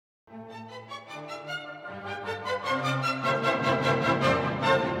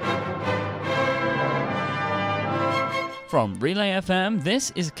From Relay FM,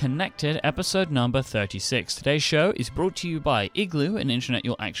 this is Connected, episode number 36. Today's show is brought to you by Igloo, an internet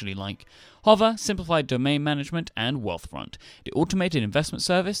you'll actually like, Hover, simplified domain management, and Wealthfront, the automated investment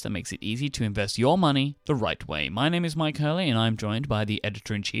service that makes it easy to invest your money the right way. My name is Mike Hurley, and I'm joined by the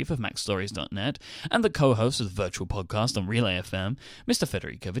editor-in-chief of MacStories.net and the co-host of the virtual podcast on Relay FM, Mr.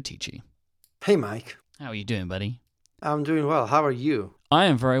 Federico Viticci. Hey, Mike. How are you doing, buddy? I'm doing well. How are you? I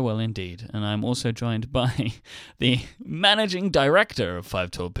am very well indeed, and I'm also joined by the managing director of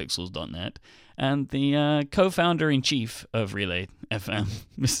 512pixels.net and the co-founder-in-chief of Relay FM,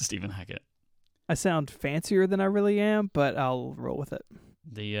 Mr. Stephen Hackett. I sound fancier than I really am, but I'll roll with it.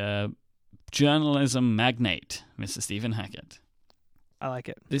 The journalism magnate, Mr. Stephen Hackett. I like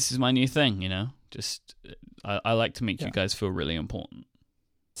it. This is my new thing, you know? Just, I like to make you guys feel really important.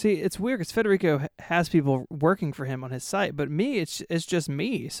 See, it's weird because Federico has people working for him on his site, but me, it's just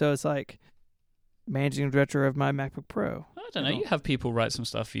me. So it's like managing director of my MacBook Pro. I don't know. You have people write some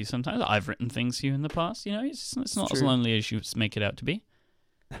stuff for you sometimes. I've written things for you in the past. You know, it's not as lonely as you make it out to be.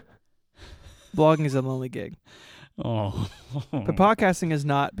 Blogging is a lonely gig. Oh. But podcasting is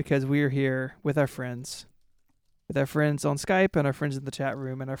not, because we are here with our friends. With our friends on Skype and our friends in the chat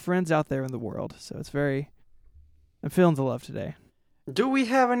room and our friends out there in the world. So it's I'm feeling the love today. Do we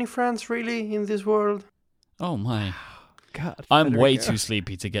have any friends really in this world? Oh my. God. I'm way too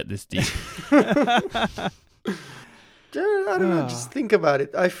sleepy to get this deep. I don't know, just think about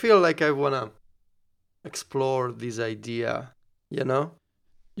it. I feel like I want to explore this idea, you know?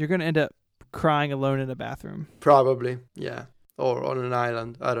 You're going to end up crying alone in a bathroom. Probably, yeah. Or on an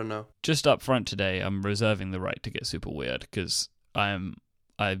island, I don't know. Just up front today, I'm reserving the right to get super weird because I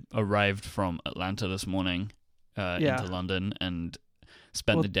arrived from Atlanta this morning into London and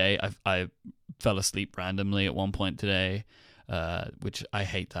spent the day. I fell asleep randomly at one point today, which I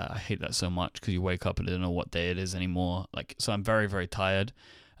hate that. I hate that so much because you wake up and I don't know what day it is anymore. So I'm very, very tired,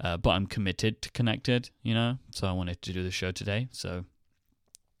 but I'm committed to Connected, you know? So I wanted to do the show today. So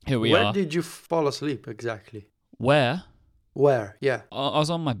here we are. Where did you fall asleep exactly? Where? Yeah. I was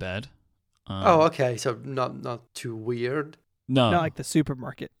on my bed. Okay. So not too weird. No. Not like the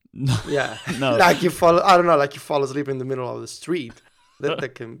supermarket. No. Yeah. No. Like you fall asleep in the middle of the street.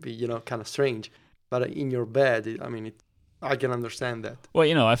 That can be, kind of strange. But in your bed, I can understand that.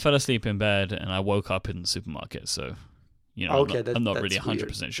 Well, I fell asleep in bed and I woke up in the supermarket. So, I'm not really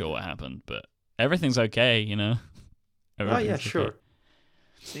 100% sure what happened, but everything's okay, Yeah, sure. Okay.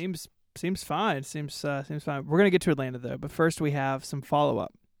 Seems fine. Seems fine. We're gonna get to Atlanta though, but first we have some follow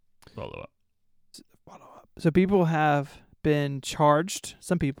up. So people have been charged,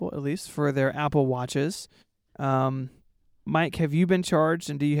 some people at least, for their Apple Watches. Mike, have you been charged,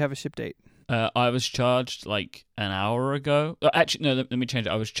 and do you have a ship date? I was charged like an hour ago. Actually, no, let me change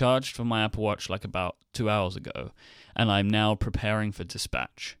it. I was charged for my Apple Watch like about 2 hours ago, and I'm now preparing for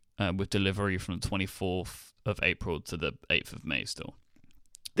dispatch with delivery from the 24th of April to the 8th of May still.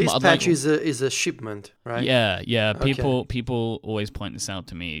 Dispatch is a shipment, right? Yeah. Okay. People always point this out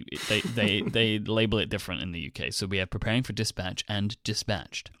to me. They label it different in the UK. So we have preparing for dispatch and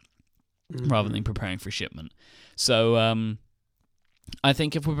dispatched, rather than preparing for shipment. So I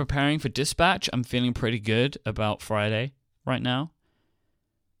think if we're preparing for dispatch, I'm feeling pretty good about Friday right now.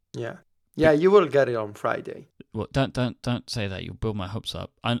 Yeah, you will get it on Friday. Well, don't say that. You'll build my hopes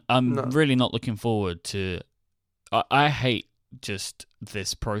up. I'm really not looking forward to. I hate just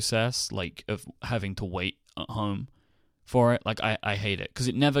this process, like, of having to wait at home for it. Like, I hate it because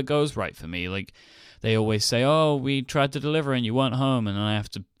it never goes right for me. Like, they always say, oh, we tried to deliver and you weren't home, and then I have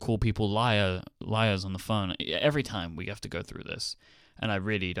to call people liars on the phone. Every time we have to go through this, and I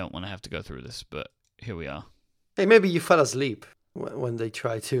really don't want to have to go through this, but here we are. Hey, maybe you fell asleep when they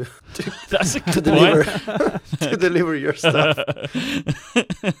try to That's a good deliver to deliver your stuff.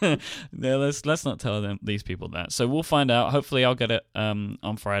 No, let's not tell these people that. So we'll find out. Hopefully, I'll get it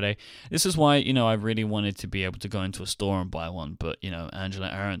on Friday. This is why I really wanted to be able to go into a store and buy one, but Angela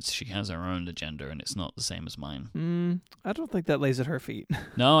Ahrendts, she has her own agenda, and it's not the same as mine. I don't think that lays at her feet.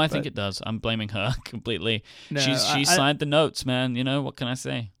 No, I think it does. I'm blaming her completely. No, she signed the notes, man. What can I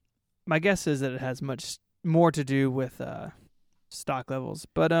say? My guess is that it has much more to do with stock levels,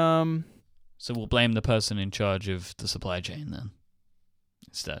 but So we'll blame the person in charge of the supply chain then,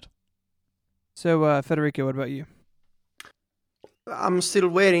 instead. So Federico, what about you? I'm still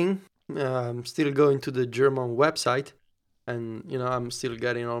waiting. I'm still going to the German website, and I'm still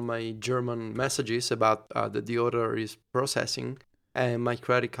getting all my German messages about that the order is processing, and my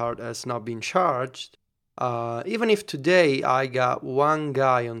credit card has not been charged. Even if today I got one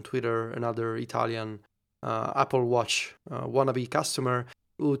guy on Twitter, another Italian Apple Watch wannabe customer,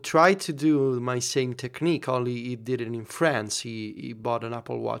 who tried to do my same technique, only he did it in France. He bought an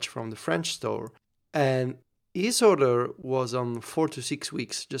Apple Watch from the French store, and his order was on 4 to 6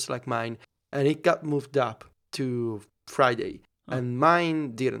 weeks, just like mine, and it got moved up to Friday, and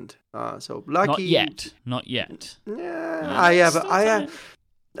mine didn't. So lucky. Not yet. Yeah,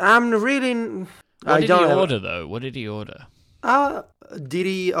 I'm really. What did he order though? What did he order? Did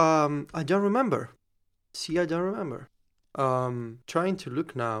he? I don't remember. See, I don't remember. Trying to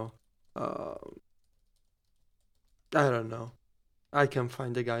look now. I don't know. I can't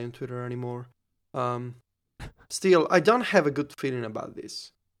find the guy on Twitter anymore. Still, I don't have a good feeling about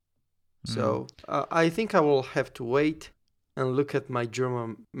this. So I think I will have to wait and look at my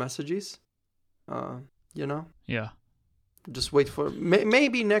German messages. Yeah. Just wait for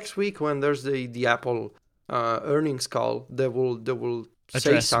maybe next week when there's the Apple earnings call. They will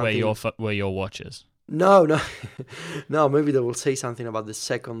say something. Where your watch is. No. Maybe they will say something about the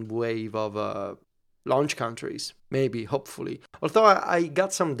second wave of launch countries. Maybe, hopefully. Although I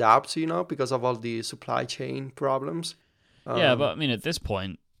got some doubts, because of all the supply chain problems. Yeah, but I mean, at this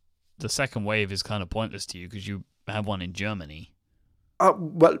point, the second wave is kind of pointless to you because you have one in Germany.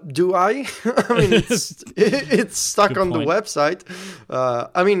 Well, do I? I mean, it's stuck on the website.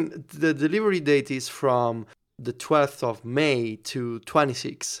 I mean, the delivery date is from the 12th of May to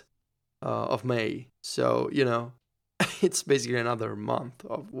 26th of May. So, it's basically another month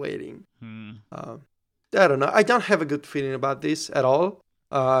of waiting. I don't know. I don't have a good feeling about this at all.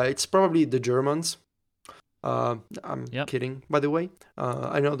 It's probably the Germans. I'm kidding, by the way.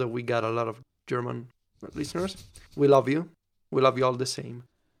 I know that we got a lot of German listeners. We love you. We love you all the same.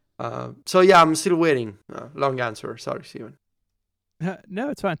 So yeah, I'm still waiting. Long answer. Sorry, Steven. No,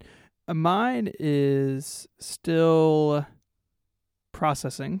 it's fine. Mine is still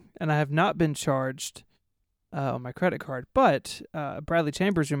processing, and I have not been charged on my credit card. But Bradley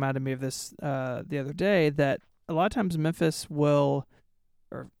Chambers reminded me of this the other day, that a lot of times Memphis will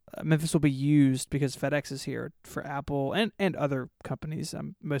be used because FedEx is here for Apple and other companies.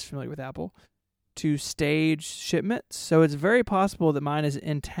 I'm most familiar with Apple, to stage shipments. So it's very possible that mine is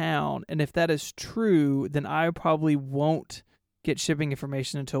in town. And if that is true, then I probably won't get shipping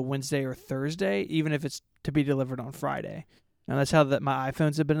information until Wednesday or Thursday, even if it's to be delivered on Friday. Now, that's how my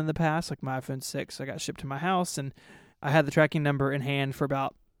iPhones have been in the past. Like my iPhone 6, I got shipped to my house, and I had the tracking number in hand for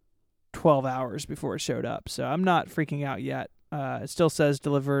about 12 hours before it showed up. So I'm not freaking out yet. It still says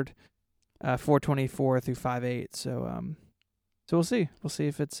delivered 4/24 through 5/8. So we'll see. We'll see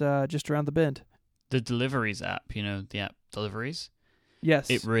if it's just around the bend. The Deliveries app, the app Deliveries? Yes.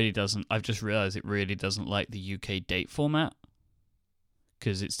 It really doesn't. I've just realized it really doesn't like the UK date format,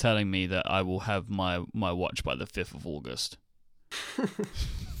 because it's telling me that I will have my watch by the 5th of August.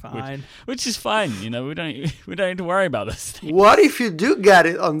 Fine. Which is fine, we don't need to worry about this thing. What if you do get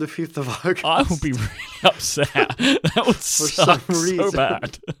it on the 5th of August? I will be really upset. That would suck so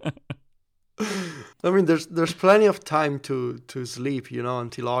bad. I mean, there's plenty of time to sleep,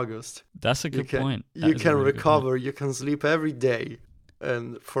 until August. That's a good point. You can recover. You can sleep every day,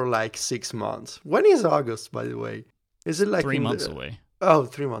 and for like 6 months. When is August, by the way? Is it like 3 months away? Oh,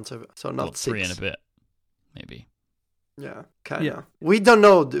 3 months away. So not 6. 3 and a bit, maybe. Yeah, kind of. Yeah. We don't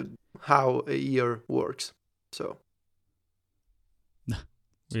know how a year works, so.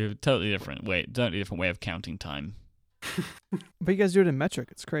 We have a totally different way of counting time. But you guys do it in metric.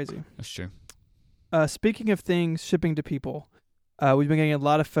 It's crazy. That's true. Speaking of things shipping to people, we've been getting a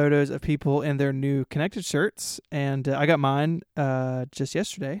lot of photos of people in their new Connected shirts, and I got mine just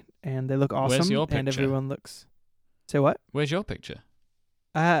yesterday, and they look awesome. Where's your picture? And everyone looks. Say what? Where's your picture?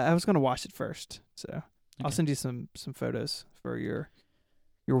 I was going to wash it first, so okay. I'll send you some photos for your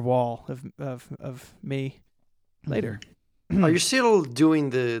wall of me later. Are you still doing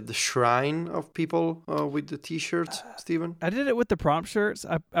the shrine of people with the T-shirts, Steven? I did it with the prompt shirts.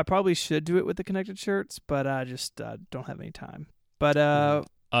 I probably should do it with the Connected shirts, but I just don't have any time. But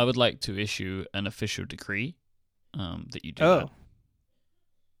I would like to issue an official decree that you do that.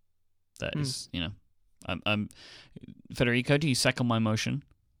 That is, I'm Federico, do you second my motion?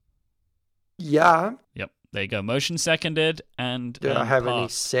 Yeah. Yep. There you go. Motion seconded, and do I have any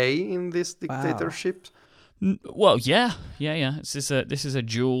say in this dictatorship? Wow. Well, yeah. This is a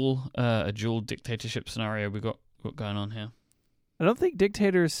dual dictatorship scenario we got going on here. I don't think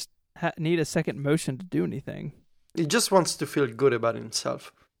dictators need a second motion to do anything. He just wants to feel good about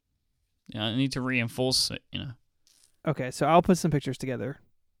himself. Yeah, I need to reinforce it. Okay, so I'll put some pictures together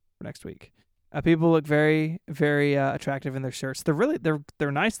for next week. People look very, very attractive in their shirts.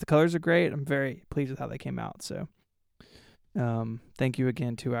 They're nice. The colors are great. I'm very pleased with how they came out. So, thank you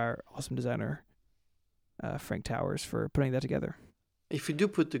again to our awesome designer, Frank Towers, for putting that together. if you do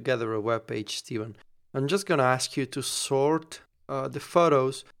put together a web page, Steven, I'm just gonna ask you to sort the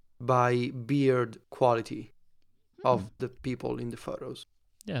photos by beard quality of the people in the photos.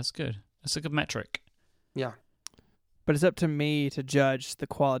 Yeah, that's good. That's a good metric. Yeah. But it's up to me to judge the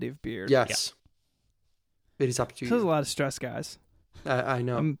quality of beard. Yes. Yeah. It is up to you. There's a lot of stress, guys. I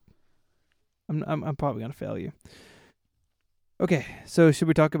know. I'm probably gonna fail you. Okay, so should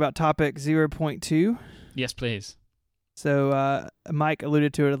we talk about topic 0.2? Yes, please. So Mike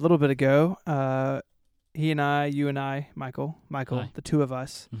alluded to it a little bit ago. You and I, Michael, Hi. the two of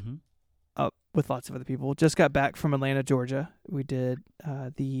us, with lots of other people, just got back from Atlanta, Georgia. We did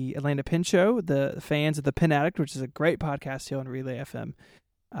the Atlanta Pen Show. The fans of the Pen Addict, which is a great podcast here on Relay FM,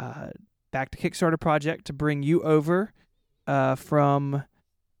 backed a Kickstarter project to bring you over from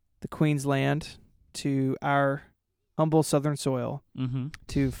the Queensland to our humble southern soil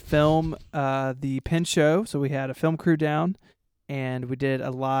to film the Pen Show. So we had a film crew down, and we did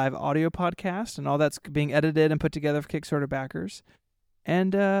a live audio podcast, and all that's being edited and put together for Kickstarter backers.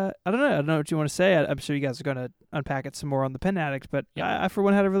 And I don't know what you want to say. I'm sure you guys are going to unpack it some more on the Pen Addict, but I for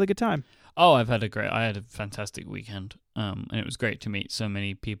one had a really good time. Oh, I had a fantastic weekend, and it was great to meet so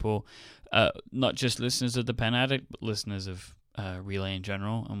many people, not just listeners of the Pen Addict, but listeners of Relay in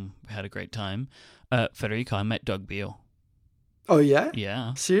general, and we had a great time. Federico, I met Doug Beal. Oh, yeah?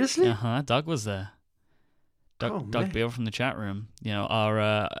 Yeah. Seriously? Doug was there. Doug Beal from the chat room. You know,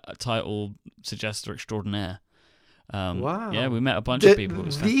 our title suggester extraordinaire. Wow. Yeah, we met a bunch of people. It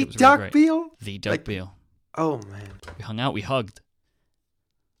was Doug Beal? The Doug Beal. Oh, man. We hung out, we hugged.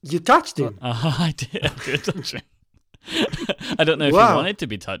 You touched him? I did touch him. I don't know if he wanted to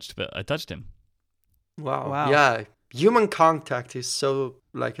be touched, but I touched him. Wow. Yeah, human contact is so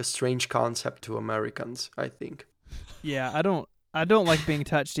like a strange concept to Americans, I think. Yeah, I don't like being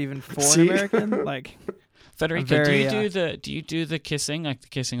touched even for an American. Like, Federico, do you do the kissing, like the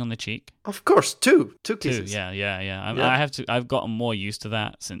kissing on the cheek? Of course, two kisses. Yeah. I've gotten more used to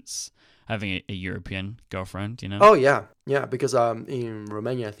that since having a European girlfriend, you know. Oh yeah, because in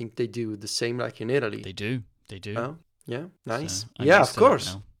Romania I think they do the same like in Italy. They do. Oh, yeah, nice. So yeah, of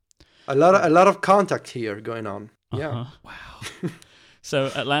course. A lot of contact here going on. Yeah. Wow.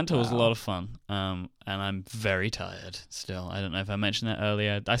 So Atlanta was a lot of fun, and I'm very tired still. I don't know if I mentioned that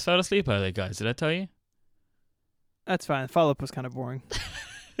earlier. I fell asleep earlier, guys. Did I tell you? That's fine. Follow-up was kind of boring.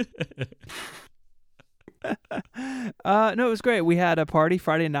 No, it was great. We had a party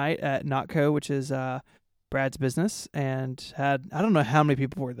Friday night at Notco, which is Brad's business, and had, I don't know how many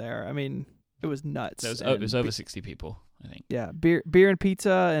people were there. I mean, it was nuts. It was over 60 people, I think. Yeah, beer and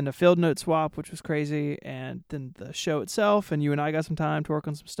pizza and a field note swap, which was crazy, and then the show itself, and you and I got some time to work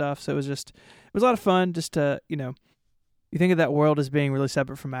on some stuff. So it was a lot of fun just to, you think of that world as being really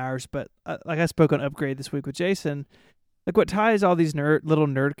separate from ours, but like I spoke on Upgrade this week with Jason, like what ties all these little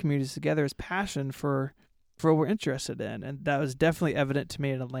nerd communities together is passion for what we're interested in, and that was definitely evident to me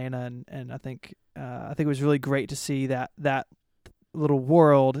in Atlanta, and I think it was really great to see that little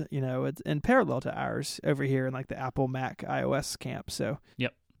world, it's in parallel to ours over here in like the Apple, Mac, iOS camp. So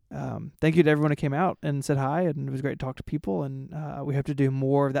yep. Thank you to everyone who came out and said hi, and it was great to talk to people, and we hope to do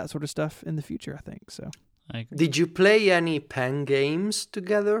more of that sort of stuff in the future, I think. So I agree. Did you play any pen games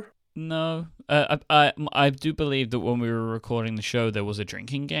together? No. I do believe that when we were recording the show, there was a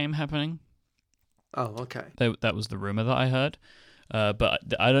drinking game happening. Oh, okay. That was the rumor that I heard. But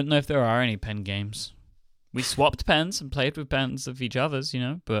I don't know if there are any pen games. We swapped pens and played with pens of each other's,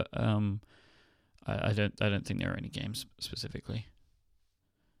 but I don't think there are any games specifically.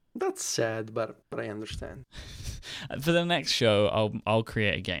 That's sad, but I understand. For the next show, I'll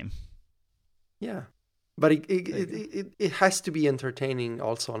create a game. Yeah, but it has to be entertaining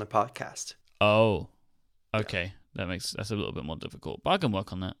also on a podcast. Oh, okay. That's a little bit more difficult, but I can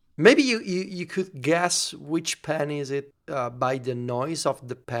work on that. Maybe you could guess which pen is it by the noise of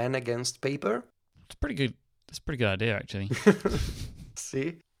the pen against paper. It's pretty good. That's a pretty good idea, actually.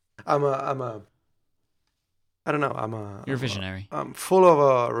 See, I don't know. You're a visionary. I'm full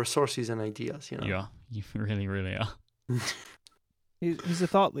of resources and ideas. You are. You really, really are. He's a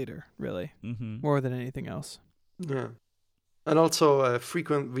thought leader, really, more than anything else. Yeah, and also a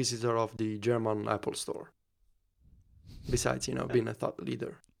frequent visitor of the German Apple Store. Besides, being a thought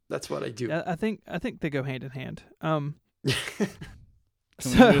leader, that's what I do. Yeah, I think they go hand in hand. Can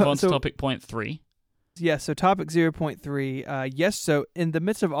we move on to topic point 3? Yeah, so topic 0.3. Yes, so in the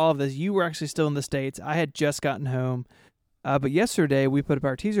midst of all of this, you were actually still in the States. I had just gotten home. But yesterday, we put up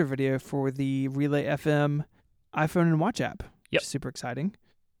our teaser video for the Relay FM iPhone and Watch app. Yep. Which is super exciting.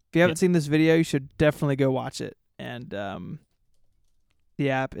 If you haven't seen this video, you should definitely go watch it. And The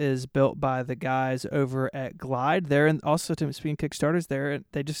app is built by the guys over at Glide. They're also, speaking Kickstarters,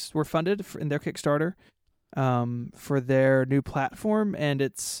 they just were funded in their Kickstarter for their new platform, and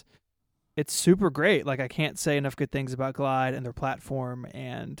it's super great. Like, I can't say enough good things about Glide and their platform,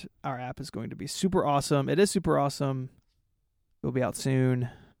 and our app is going to be super awesome. It is super awesome. It will be out soon,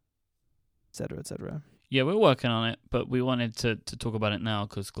 etc., etc. Yeah, we're working on it, but we wanted to talk about it now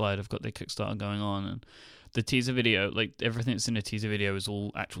because Glide have got their Kickstarter going on, and the teaser video, like everything that's in the teaser video, is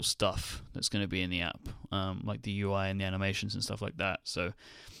all actual stuff that's going to be in the app, like the UI and the animations and stuff like that. So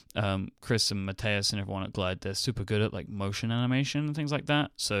Chris and Mateus and everyone at Glide, they're super good at like motion animation and things like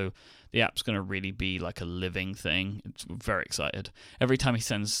that. So the app's going to really be like a living thing. It's very excited. Every time he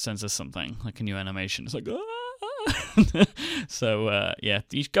sends us something, like a new animation, it's like, ah! So yeah,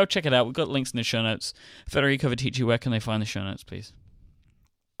 you go check it out. We've got links in the show notes. Federico Viticci, where can they find the show notes, please?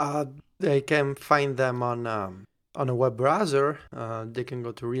 They can find them on a web browser. They can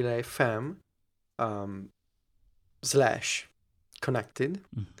go to Relay.fm /connected,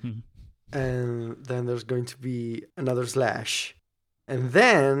 and then there's going to be another /, and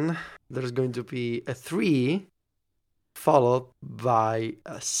then there's going to be a 3 followed by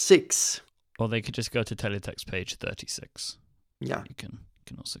a 6. Or they could just go to Teletext page 36. Yeah, you can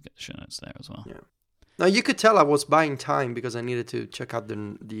also get the show notes there as well. Yeah. Now, you could tell I was buying time because I needed to check out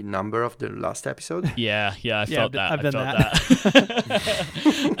the number of the last episode. Yeah, I felt that. I've done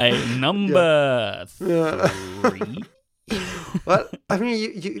that. A number 3. Well, I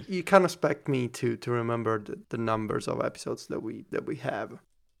mean, you can't expect me to remember the numbers of episodes that we have.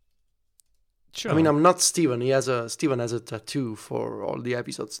 Sure. I mean, I'm not Steven. Steven has a tattoo for all the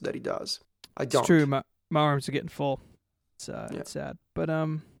episodes that he does. I don't. It's true. My arms are getting full. It's sad, but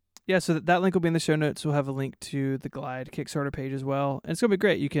yeah, so that link will be in the show notes. We'll have a link to the Glide Kickstarter page as well. And it's going to be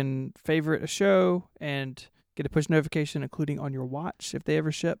great. You can favorite a show and get a push notification, including on your watch if they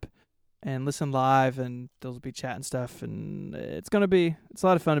ever ship, and listen live, and there'll be chat and stuff. And it's a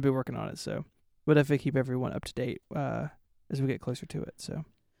lot of fun to be working on it. So we'll definitely keep everyone up to date as we get closer to it.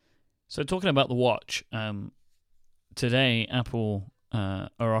 So talking about the watch, today Apple are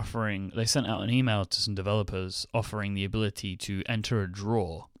offering, they sent out an email to some developers offering the ability to enter a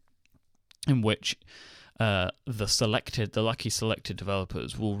draw in which the lucky selected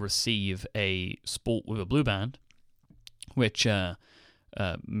developers will receive a Sport with a Blue Band, which me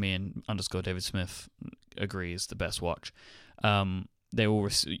and _David Smith agree is the best watch. They will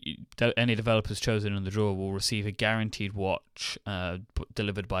any developers chosen in the draw will receive a guaranteed watch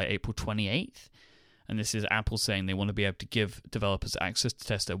delivered by April 28th. And this is Apple saying they want to be able to give developers access to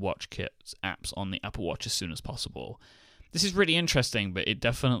test their watch kits apps on the Apple Watch as soon as possible. This is really interesting, but it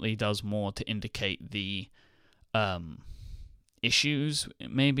definitely does more to indicate the issues,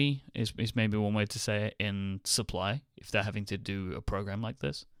 maybe, is maybe one way to say it, in supply, if they're having to do a program like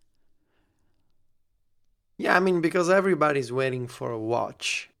this. Yeah, I mean, because everybody's waiting for a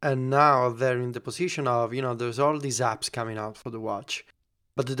watch, and now they're in the position of, there's all these apps coming out for the watch.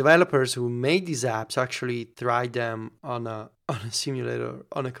 But the developers who made these apps actually tried them on a simulator,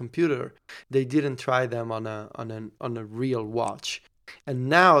 on a computer. They didn't try them on a real watch. And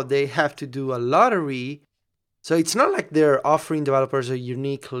now they have to do a lottery. So it's not like they're offering developers a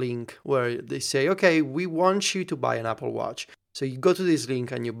unique link where they say, okay, we want you to buy an Apple Watch. So you go to this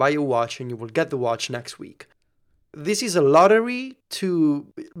link and you buy a watch and you will get the watch next week. This is a lottery to,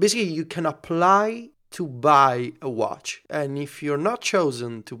 basically you can apply to buy a watch. And if you're not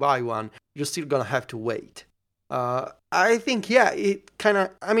chosen to buy one, you're still going to have to wait. I think, it kind of,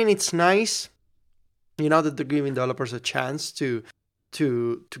 I mean, it's nice, that they're giving developers a chance to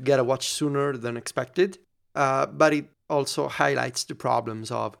get a watch sooner than expected. But it also highlights the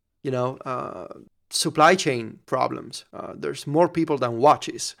problems of, supply chain problems. There's more people than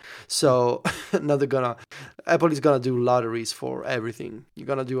watches. So now Apple is going to do lotteries for everything. You're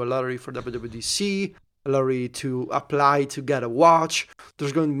going to do a lottery for WWDC, a lottery to apply to get a watch.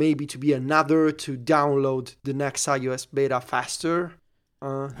 There's going maybe to be another to download the next iOS beta faster.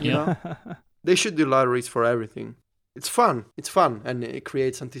 They should do lotteries for everything. It's fun, and it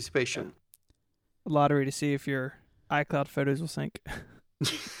creates anticipation. A lottery to see if your iCloud photos will sync.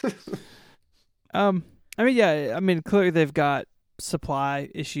 Clearly they've got supply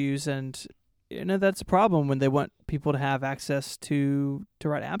issues, and that's a problem when they want people to have access to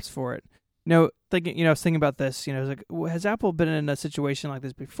write apps for it. I was thinking about this. Has Apple been in a situation like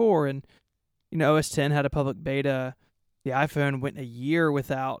this before? And OS X had a public beta. The iPhone went a year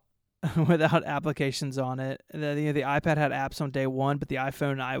without applications on it. The iPad had apps on day one, but the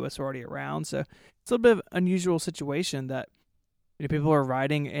iPhone and iOS were already around. So it's a little bit of an unusual situation that people are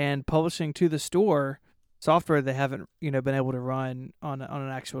writing and publishing to the store software they haven't, been able to run on an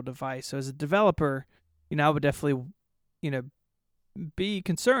actual device. So as a developer, I would definitely, be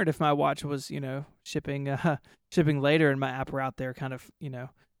concerned if my watch was, shipping later and my app were out there kind of,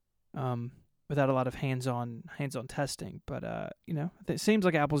 without a lot of hands-on testing. But it seems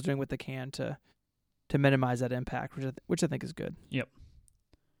like Apple's doing what they can to minimize that impact, which I think is good. Yep.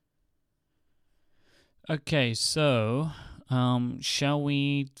 Okay, so shall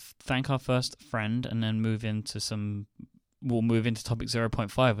we thank our first friend and then move into we'll move into topic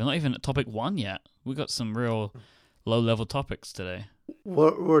 0.5. We're not even at topic 1 yet. We got some real low-level topics today.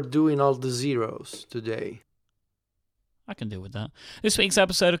 We're doing all the zeros today. I can deal with that. This week's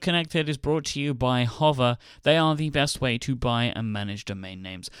episode of Connected is brought to you by Hover. They are the best way to buy and manage domain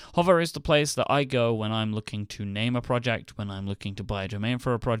names. Hover is the place that I go when I'm looking to name a project, when I'm looking to buy a domain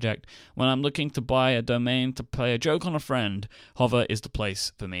for a project, when I'm looking to buy a domain to play a joke on a friend. Hover is the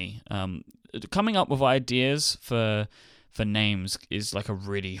place for me. Coming up with ideas for names is like a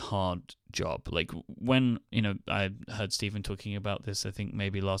really hard job. Like when, I heard Stephen talking about this, I think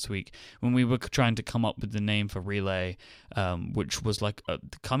maybe last week, when we were trying to come up with the name for Relay, which was like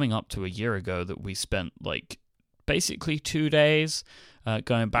coming up to a year ago, that we spent like basically 2 days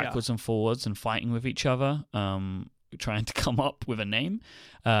going backwards and forwards and fighting with each other, trying to come up with a name.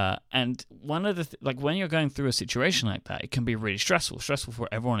 And one of the when you're going through a situation like that, it can be really stressful for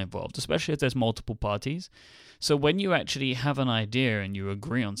everyone involved, especially if there's multiple parties. So when you actually have an idea and you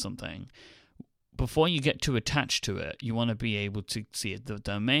agree on something, before you get too attached to it, you want to be able to see if the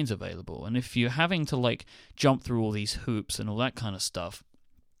domain's available. And if you're having to jump through all these hoops and all that kind of stuff,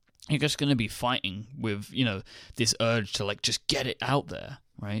 you're just going to be fighting with, this urge to just get it out there,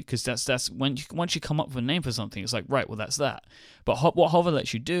 right? Because that's once you come up with a name for something, it's like, right, well, that's that. But what Hover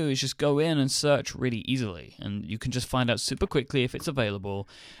lets you do is just go in and search really easily, and you can just find out super quickly if it's available.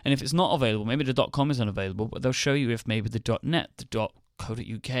 And if it's not available, maybe the .com isn't available, but they'll show you if maybe the .net, the .co.uk,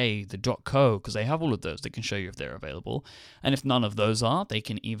 the .co, because they have all of those. They can show you if they're available. And if none of those are, they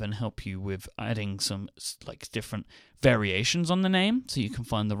can even help you with adding some different variations on the name, so you can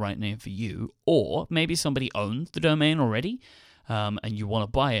find the right name for you. Or maybe somebody owns the domain already, and you want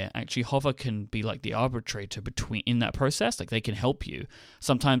to buy it. Actually, Hover can be like the arbitrator in that process. They can help you.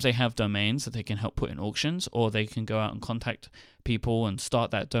 Sometimes they have domains that they can help put in auctions, or they can go out and contact people and start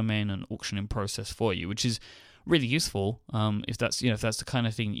that domain and auctioning process for you, which is really useful. If that's the kind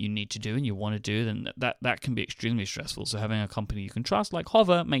of thing that you need to do and you want to do, then that can be extremely stressful. So having a company you can trust like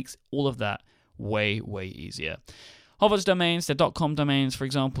Hover makes all of that way, way easier. Hover's domains, their .com domains, for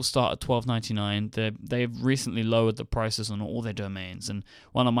example, start at $12.99. They've recently lowered the prices on all their domains. And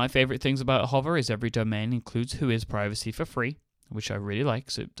one of my favorite things about Hover is every domain includes Whois privacy for free, which I really like.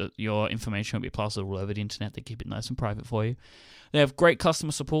 So that your information won't be plastered all over the internet. They keep it nice and private for you. They have great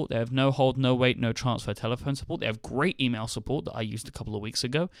customer support. They have no hold, no wait, no transfer telephone support. They have great email support that I used a couple of weeks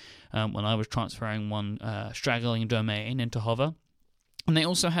ago when I was transferring one straggling domain into Hover. And they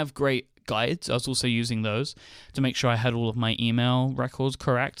also have great guides. I was also using those to make sure I had all of my email records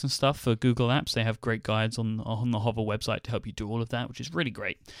correct and stuff for Google Apps. They have great guides on the Hover website to help you do all of that, which is really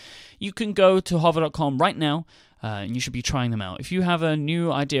great. You can go to hover.com right now, and you should be trying them out. If you have a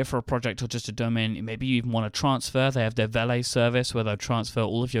new idea for a project or just a domain, maybe you even want to transfer, they have their Valet service where they'll transfer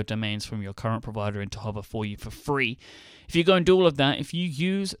all of your domains from your current provider into Hover for you for free. If you go and do all of that, if you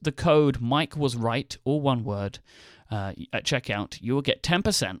use the code MikeWasRight, all one word, at checkout, you will get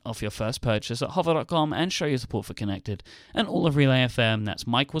 10% off your first purchase at hover.com and show your support for Connected and all of Relay FM. That's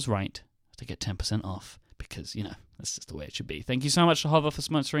Mike Was Right to get 10% off because, that's just the way it should be. Thank you so much to Hover for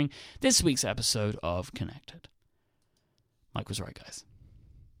sponsoring this week's episode of Connected. Mike was right, guys.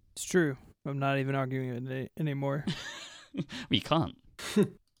 It's true. I'm not even arguing it anymore. You can't.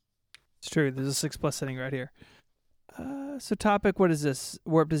 It's true. There's a 6+ setting right here. So topic, what is this?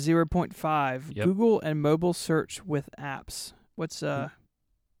 We're up to 0.5. Yep. Google and mobile search with apps. What's I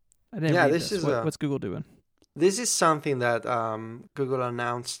didn't read this. What's Google doing? This is something that Google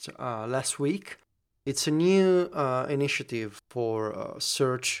announced last week. It's a new initiative for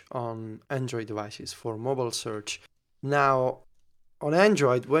search on Android devices, for mobile search. Now, on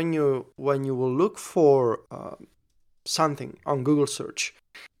Android, when you will look for something on Google search,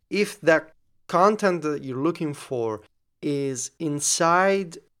 if that content that you're looking for is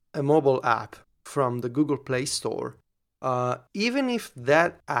inside a mobile app from the Google Play Store, even if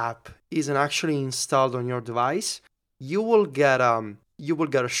that app isn't actually installed on your device, you will get a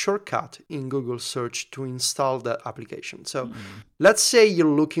shortcut in Google search to install that application. So let's say you're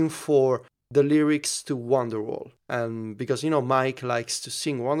looking for the lyrics to Wonderwall, and because Mike likes to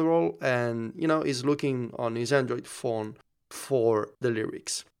sing Wonderwall, and is looking on his Android phone for the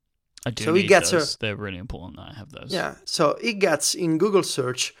lyrics. I do need those. They're really important that I have those. Yeah, so it gets in Google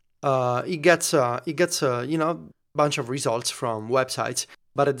search, it gets a bunch of results from websites,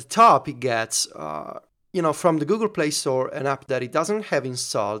 but at the top it gets from the Google Play Store an app that it doesn't have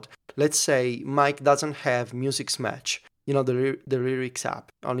installed. Let's say Mike doesn't have Music Match, the lyrics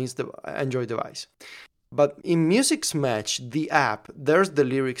app on his Android device. But in Music Match, the app, there's the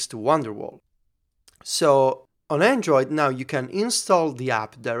lyrics to Wonderwall. So on Android now you can install the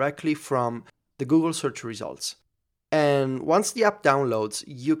app directly from the Google search results. And once the app downloads,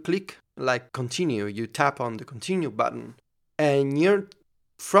 you click continue, you tap on the continue button, and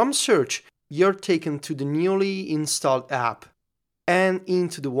from search, you're taken to the newly installed app and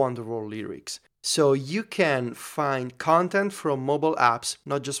into the Wonderwall lyrics. So you can find content from mobile apps,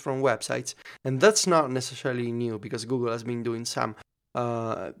 not just from websites. And that's not necessarily new because Google has been doing some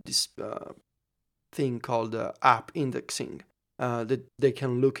this thing called app indexing that they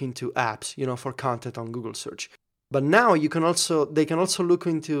can look into apps, for content on Google search. But now they can also look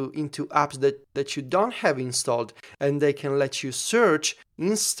into apps that you don't have installed, and they can let you search,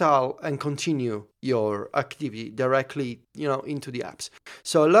 install, and continue your activity directly, into the apps.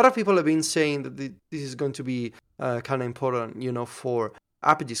 So a lot of people have been saying that this is going to be kind of important, for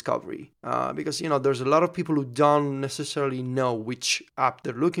app discovery, because there's a lot of people who don't necessarily know which app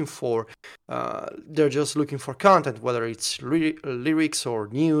they're looking for. They're just looking for content, whether it's lyrics or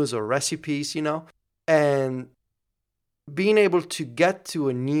news or recipes, and being able to get to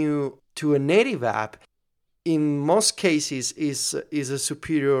a native app in most cases is a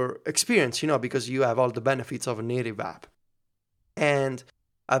superior experience, because you have all the benefits of a native app. And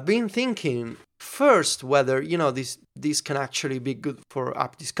I've been thinking first whether this can actually be good for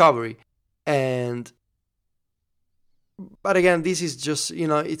app discovery, but again, this is just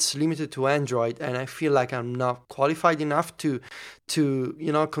it's limited to Android, and I feel like I'm not qualified enough to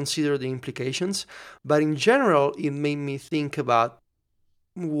consider the implications. But in general, it made me think about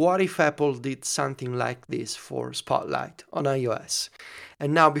what if Apple did something like this for Spotlight on iOS.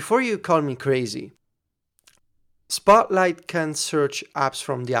 And now, before you call me crazy, Spotlight can search apps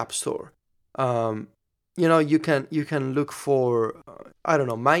from the App Store. You can look for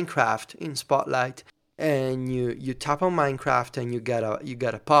Minecraft in Spotlight, and you tap on Minecraft and you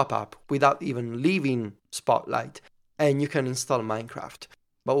get a pop-up without even leaving Spotlight, and you can install Minecraft.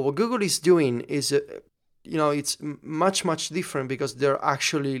 But what Google is doing is it's much different, because they're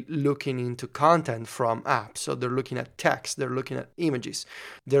actually looking into content from apps. So they're looking at text, they're looking at images,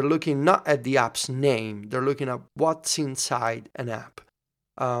 they're looking not at the app's name, they're looking at what's inside an app.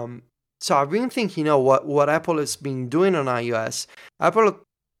 So I've been thinking, what Apple has been doing on iOS. Apple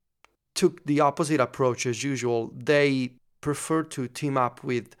took the opposite approach as usual. They prefer to team up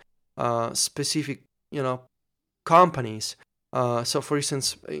with specific, companies. So, for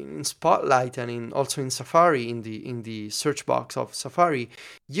instance, in Spotlight and also in Safari, in the search box of Safari,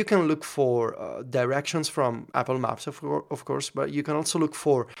 you can look for directions from Apple Maps, of course, but you can also look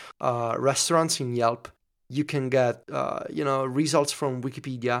for restaurants in Yelp. You can get results from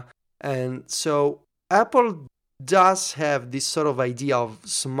Wikipedia, and so Apple does have this sort of idea of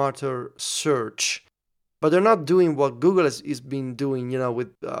smarter search, but they're not doing what Google has been doing, with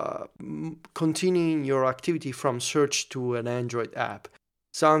continuing your activity from search to an Android app.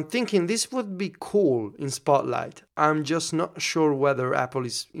 So I'm thinking this would be cool in Spotlight. I'm just not sure whether Apple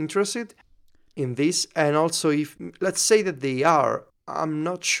is interested in this, and also if, let's say that they are, I'm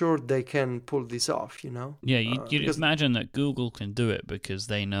not sure they can pull this off, Yeah, you'd imagine that Google can do it because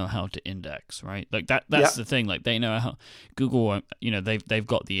they know how to index, right? That's the thing. They know how Google, they've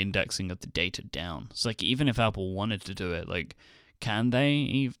got the indexing of the data down. So even if Apple wanted to do it, can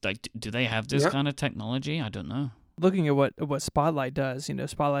they? Do they have this kind of technology? I don't know. Looking at what Spotlight does,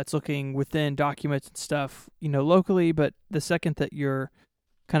 Spotlight's looking within documents and stuff, locally, but the second that you're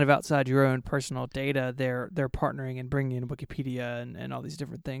kind of outside your own personal data, they're partnering and bringing in Wikipedia and all these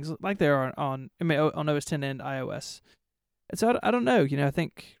different things, like they are on OS 10 and iOS. And so I don't know. I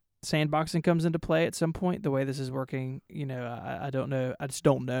think sandboxing comes into play at some point. The way this is working, I don't know. I just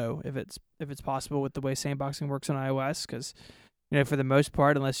don't know if it's possible with the way sandboxing works on iOS, because for the most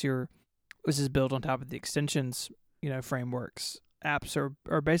part, unless this is built on top of the extensions, frameworks, apps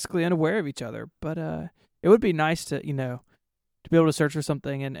are basically unaware of each other. But it would be nice to to be able to search for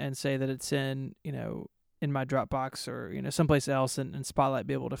something and say that it's in my Dropbox or someplace else, and Spotlight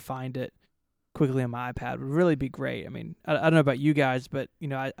be able to find it quickly on my iPad would really be great. I mean, I don't know about you guys, but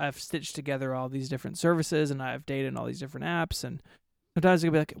I've stitched together all these different services, and I have data in all these different apps, and sometimes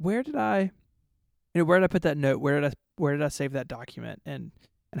it'll be like, where did I put that note? Where did I save that document? And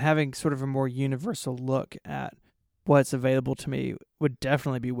having sort of a more universal look at what's available to me would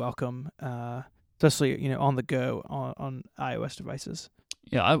definitely be welcome, especially on the go on iOS devices.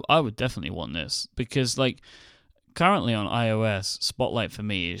 Yeah, I would definitely want this because currently on iOS, Spotlight for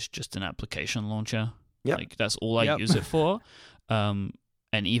me is just an application launcher. Yeah, that's all I use it for.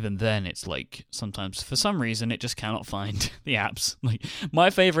 And even then, it's sometimes for some reason it just cannot find the apps. My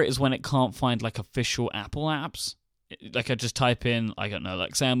favorite is when it can't find official Apple apps. I just type in, I don't know,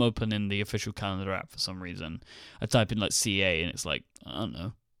 say I'm opening the official calendar app for some reason. I type in CA and it's I don't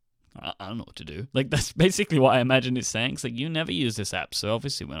know. I don't know what to do. That's basically what I imagine it's saying. It's you never use this app, so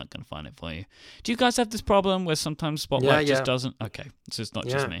obviously we're not going to find it for you. Do you guys have this problem where sometimes Spotlight just doesn't? Okay, so it's not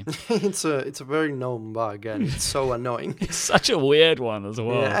just me. It's a very known bug, and it's so annoying. It's such a weird one as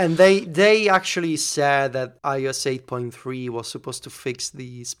well. Yeah, and they actually said that iOS 8.3 was supposed to fix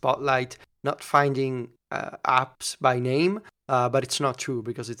the Spotlight not finding apps by name. But it's not true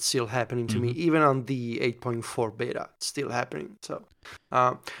because it's still happening to me. Even on the 8.4 beta, it's still happening. So,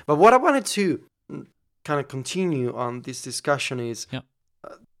 but what I wanted to kind of continue on this discussion is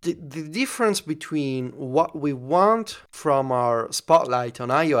the difference between what we want from our Spotlight on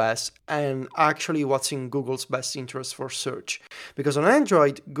iOS and actually what's in Google's best interest for search. Because on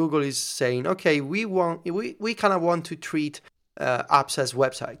Android, Google is saying, okay, we kind of want to treat apps as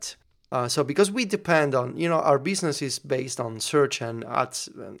websites. So because we depend on, our business is based on search and ads,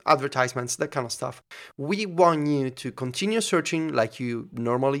 and advertisements, that kind of stuff, we want you to continue searching like you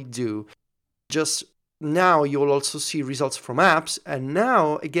normally do. Just now you'll also see results from apps. And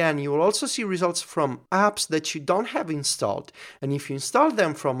now, again, you will also see results from apps that you don't have installed. And if you install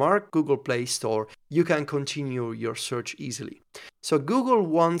them from our Google Play Store, you can continue your search easily. So Google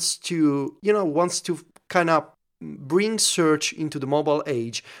wants to kind of bring search into the mobile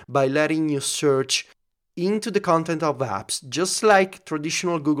age by letting you search into the content of apps, just like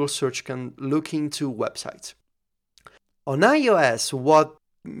traditional Google search can look into websites. On iOS, what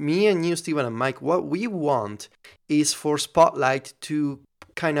me and you, Steven and Mike, what we want is for Spotlight to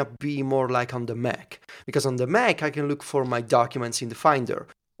kind of be more like on the Mac. Because on the Mac, I can look for my documents in the Finder,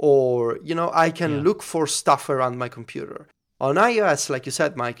 or, I can look for stuff around my computer. On iOS, like you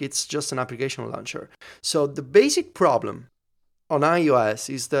said, Mike, it's just an application launcher. So the basic problem on iOS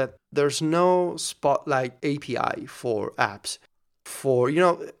is that there's no Spotlight API for apps.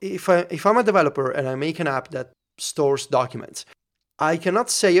 If I'm a developer and I make an app that stores documents, I cannot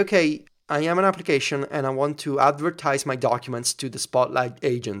say, okay, I am an application and I want to advertise my documents to the Spotlight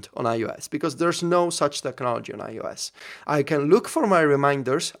agent on iOS, because there's no such technology on iOS. I can look for my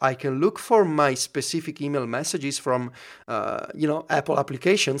reminders. I can look for my specific email messages from, Apple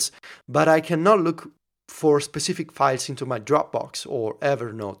applications, but I cannot look for specific files into my Dropbox or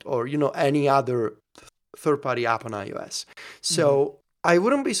Evernote or, any other third-party app on iOS. So I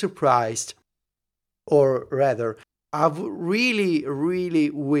wouldn't be surprised, or rather, I really, really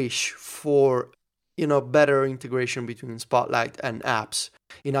wish for, better integration between Spotlight and apps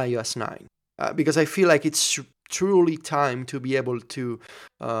in iOS 9, because I feel like it's truly time to be able to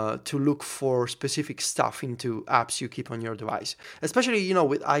look for specific stuff into apps you keep on your device. Especially,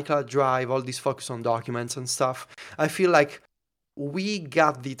 with iCloud Drive, all this focus on documents and stuff. I feel like we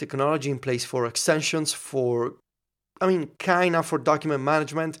got the technology in place for extensions, for document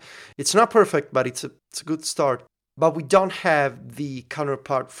management. It's not perfect, but it's a good start. But we don't have the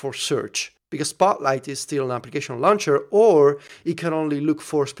counterpart for search, because Spotlight is still an application launcher, or it can only look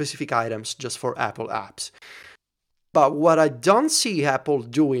for specific items just for Apple apps. But what I don't see Apple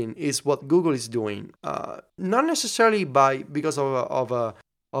doing is what Google is doing, not necessarily because of a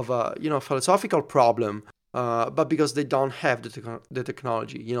philosophical problem, but because they don't have the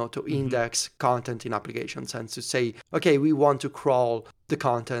technology, to index content in applications and to say, okay, we want to crawl the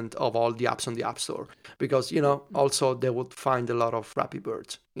content of all the apps on the App Store, because also they would find a lot of Flappy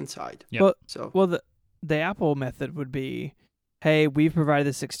Birds inside. Yep. The Apple method would be, hey, we've provided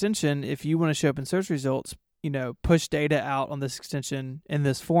this extension. If you want to show up in search results, push data out on this extension in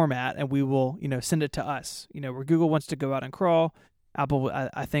this format, and we will, send it to us. Where Google wants to go out and crawl,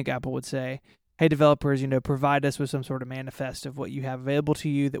 I think Apple would say, hey, developers, provide us with some sort of manifest of what you have available to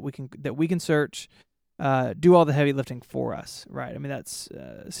you that we can search, do all the heavy lifting for us, right? I mean, that's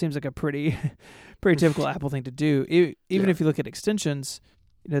seems like a pretty typical Apple thing to do. Even if you look at extensions,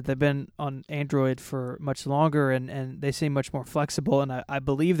 they've been on Android for much longer, and they seem much more flexible, and I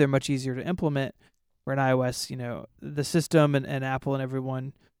believe they're much easier to implement. Where in iOS, the system and Apple and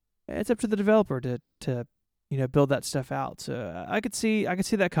everyone, it's up to the developer to build that stuff out. So I could see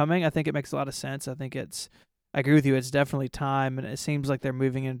that coming. I think it makes a lot of sense. I agree with you. It's definitely time, and it seems like they're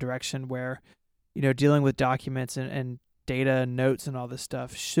moving in a direction where, dealing with documents and data and notes and all this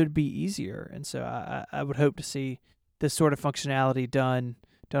stuff should be easier. And so I would hope to see this sort of functionality done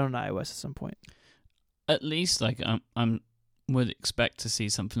on iOS at some point. At least, like, I'm would expect to see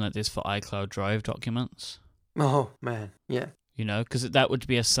something like this for iCloud Drive documents. Oh, man, yeah. You know, because that would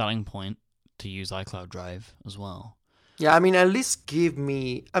be a selling point to use iCloud Drive as well. Yeah, I mean, at least give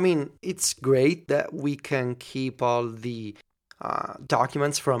me... I mean, it's great that we can keep all the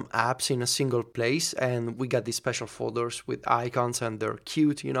documents from apps in a single place, and we got these special folders with icons, and they're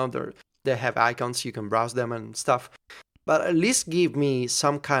cute, you know, they have icons, you can browse them and stuff. But at least give me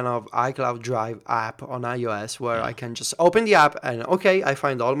some kind of iCloud Drive app on iOS where I can just open the app and, okay, I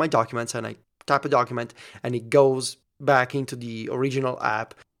find all my documents, and I type a document, and it goes back into the original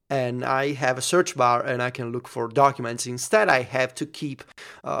app, and I have a search bar, and I can look for documents. Instead, I have to keep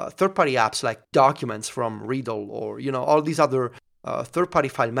third-party apps like Documents from Riddle, or, you know, all these other third-party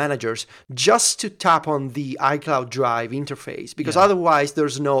file managers just to tap on the iCloud Drive interface, because otherwise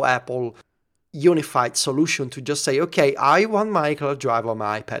there's no Apple unified solution to just say, okay, I want my iCloud Drive on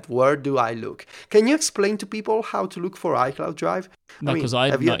my iPad. Where do I look? Can you explain to people how to look for iCloud Drive? No, because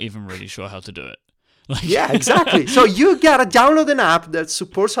I'm not even really sure how to do it. Yeah, exactly. So you gotta download an app that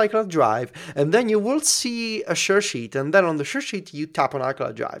supports iCloud Drive, and then you will see a share sheet, and then on the share sheet you tap on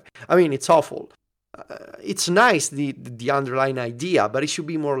iCloud Drive. I mean, it's awful. It's nice, the underlying idea, but it should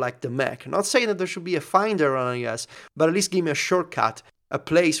be more like the Mac. Not saying that there should be a Finder on iOS, but at least give me a shortcut, a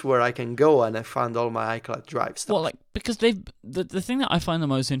place where I can go and I find all my iCloud Drive stuff. Well, like, because the thing that I find the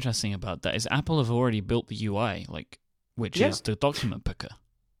most interesting about that is Apple have already built the UI, like, which is the document picker.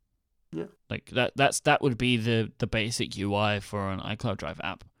 Yeah, like that would be the basic UI for an iCloud Drive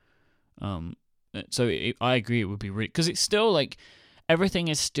app. So I agree, it would be really, because it's still like everything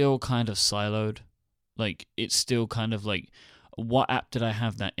is still kind of siloed. Like, it's still kind of like, what app did I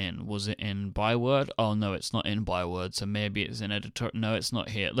have that in? Was it in Byword? Oh no, it's not in Byword. So maybe it's in Editor. No, it's not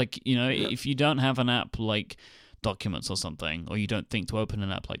here. Like, you know, if you don't have an app like Documents or something, or you don't think to open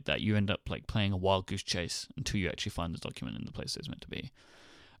an app like that, you end up like playing a wild goose chase until you actually find the document in the place it's meant to be.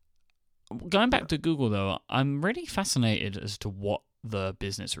 Going back to Google, though, I'm really fascinated as to what the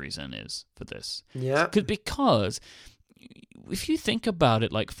business reason is for this. Yeah. Because if you think about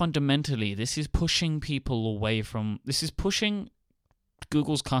it, like, fundamentally, this is pushing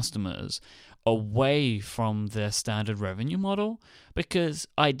Google's customers away from their standard revenue model, because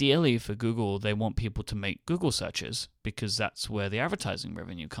ideally for Google, they want people to make Google searches because that's where the advertising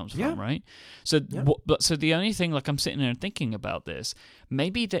revenue comes from, right? So, so the only thing, like, I'm sitting there and thinking about this,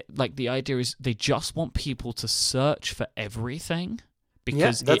 maybe that, like, the idea is they just want people to search for everything.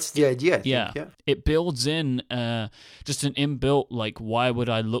 Because that's the idea. Yeah, it builds in just an inbuilt, like, why would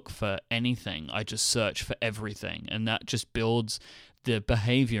I look for anything? I just search for everything, and that just builds the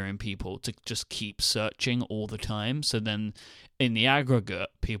behavior in people to just keep searching all the time. So then, in the aggregate,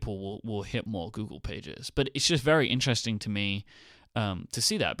 people will hit more Google pages. But it's just very interesting to me to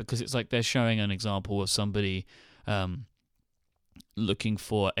see that, because it's like they're showing an example of somebody looking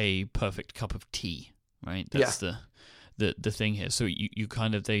for a perfect cup of tea, right? That's the thing here. So you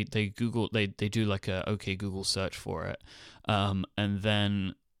kind of they Google they do like a OK Google search for it, and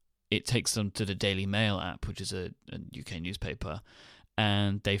then it takes them to the Daily Mail app, which is a UK newspaper,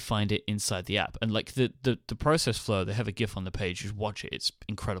 and they find it inside the app. And like the process flow, they have a GIF on the page. You watch it; it's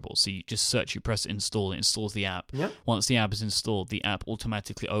incredible. So you just search, you press install, it installs the app. Yep. Once the app is installed, the app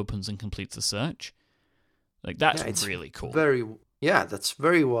automatically opens and completes the search. Like, that's really cool. That's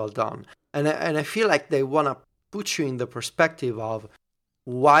very well done. And I feel like they want to put you in the perspective of,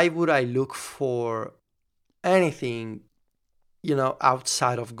 why would I look for anything, you know,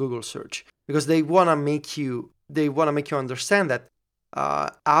 outside of Google search? Because they want to make you understand that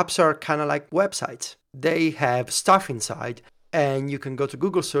apps are kind of like websites. They have stuff inside, and you can go to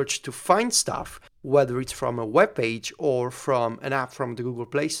Google search to find stuff, whether it's from a web page or from an app from the Google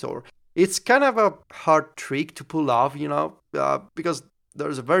Play Store. It's kind of a hard trick to pull off, you know, because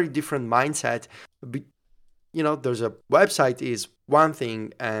there's a very different mindset. You know, there's a website is one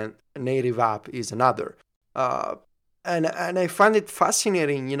thing and a native app is another. And I find it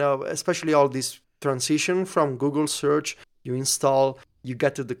fascinating, you know, especially all this transition from Google search, you install, you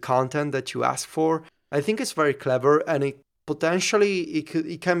get to the content that you ask for. I think it's very clever, and it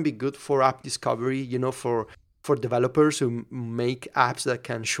can be good for app discovery, you know, for developers who make apps that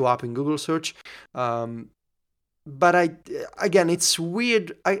can show up in Google search. But it's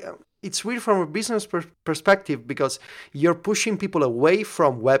weird. It's weird from a business perspective, because you're pushing people away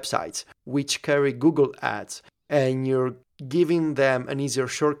from websites which carry Google ads, and you're giving them an easier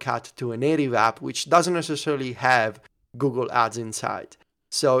shortcut to a native app which doesn't necessarily have Google ads inside.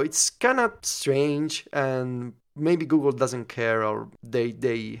 So it's kind of strange, and maybe Google doesn't care, or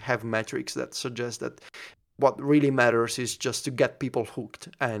they have metrics that suggest that what really matters is just to get people hooked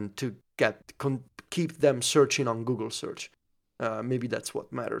and to keep them searching on Google search. Maybe that's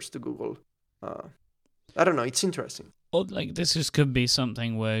what matters to Google. I don't know. It's interesting. Well, like this just could be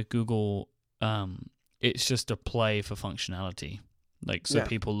something where Google, it's just a play for functionality. Like, so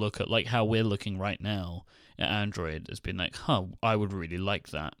people look at, like, how we're looking right now at Android as being like, I would really like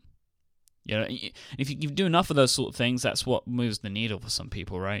that. You know, if you do enough of those sort of things, that's what moves the needle for some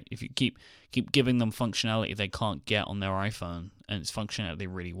people, right? If you keep giving them functionality they can't get on their iPhone, and it's functionality they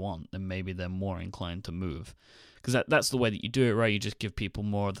really want, then maybe they're more inclined to move. Because that's the way that you do it, right? You just give people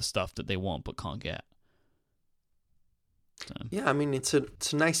more of the stuff that they want but can't get. So. Yeah, I mean, it's a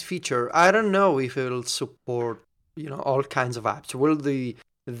nice feature. I don't know if it will support, all kinds of apps. Will the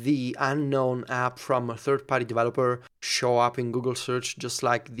unknown app from a third-party developer show up in Google search just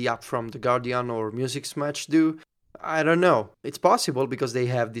like the app from The Guardian or Musicsmatch do? I don't know. It's possible because they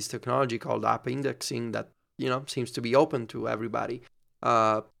have this technology called app indexing that, seems to be open to everybody.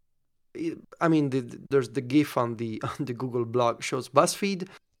 I mean, there's the GIF on the Google blog shows BuzzFeed,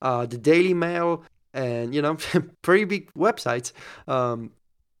 the Daily Mail, and, pretty big websites.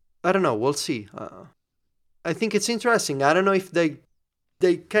 I don't know. We'll see. I think it's interesting. I don't know if they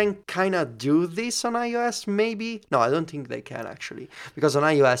can kind of do this on iOS, maybe. No, I don't think they can, actually. Because on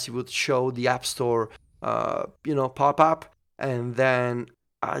iOS, it would show the App Store, pop up. And then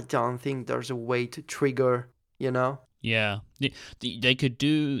I don't think there's a way to trigger, Yeah. They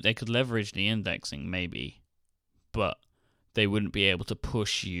could leverage the indexing, maybe. But they wouldn't be able to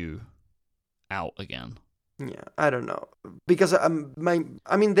push you out again. Yeah, I don't know. Because,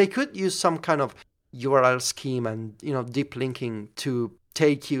 they could use some kind of URL scheme and, deep linking to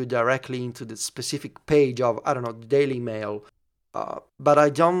take you directly into the specific page of, I don't know, the Daily Mail. But I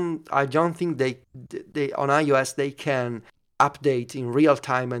don't think they on iOS they can update in real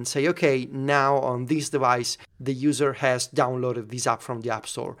time and say, okay, now on this device the user has downloaded this app from the App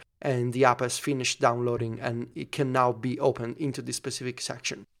Store and the app has finished downloading and it can now be opened into this specific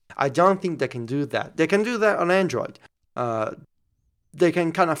section. I don't think they can do that. They can do that on Android. They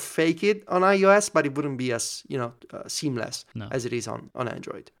can kind of fake it on iOS, but it wouldn't be as seamless as it is on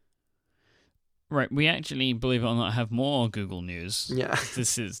Android. Right. We actually, believe it or not, have more Google news. Yeah.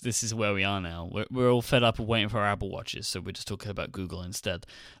 This is where we are now. We're all fed up of waiting for our Apple Watches, so we're just talking about Google instead.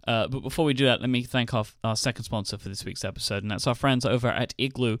 But before we do that, let me thank our second sponsor for this week's episode, and that's our friends over at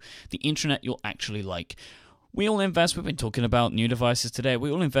Igloo, the internet you'll actually like. We've been talking about new devices today.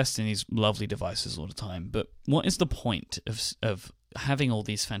 We all invest in these lovely devices all the time, but what is the point of having all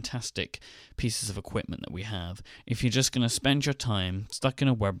these fantastic pieces of equipment that we have if you're just going to spend your time stuck in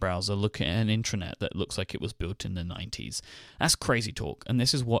a web browser looking at an intranet that looks like it was built in the 90s? That's crazy talk, and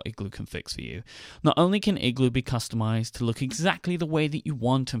this is what Igloo can fix for you. Not only can Igloo be customized to look exactly the way that you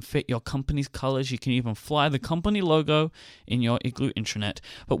want and fit your company's colors, you can even fly the company logo in your Igloo intranet,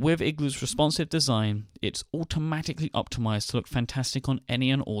 but with Igloo's responsive design, it's automatically optimized to look fantastic on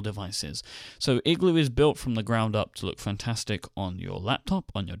any and all devices. So Igloo is built from the ground up to look fantastic on your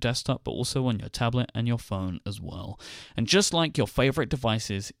laptop, on your desktop, but also on your tablet and your phone as well. And just like your favorite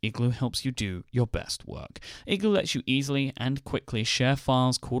devices, Igloo helps you do your best work. Igloo lets you easily and quickly share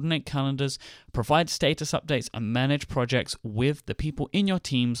files, coordinate calendars, provide status updates, and manage projects with the people in your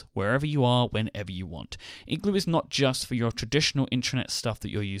teams wherever you are, whenever you want. Igloo is not just for your traditional intranet stuff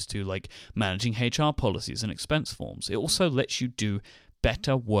that you're used to, like managing HR policies and expense forms. It also lets you do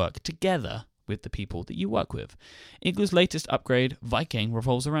better work together with the people that you work with. Igloo's latest upgrade, Viking,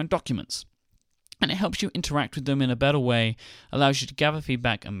 revolves around documents, and it helps you interact with them in a better way, allows you to gather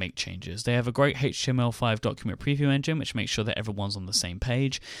feedback and make changes. They have a great HTML5 document preview engine, which makes sure that everyone's on the same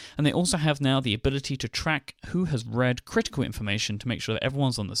page, and they also have now the ability to track who has read critical information to make sure that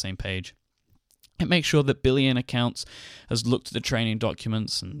everyone's on the same page. It makes sure that Billy in accounts has looked at the training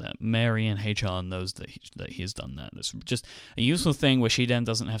documents and that Mary in HR knows that he has done that. It's just a useful thing where she then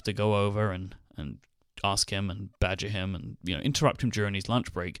doesn't have to go over and ask him and badger him and interrupt him during his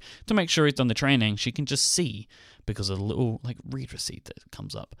lunch break to make sure he's done the training. She can just see because of a little read receipt that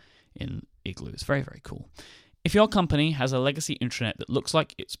comes up in Igloo. It's very, very cool. If your company has a legacy intranet that looks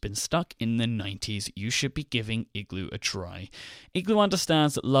like it's been stuck in the 90s, you should be giving Igloo a try. Igloo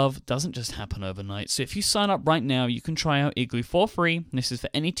understands that love doesn't just happen overnight, so if you sign up right now, you can try out Igloo for free. This is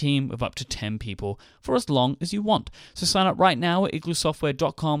for any team of up to 10 people for as long as you want. So sign up right now at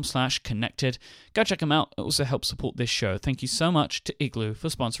igloosoftware.com/connected. Go check them out. It also helps support this show. Thank you so much to Igloo for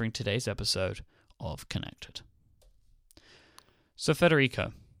sponsoring today's episode of Connected. So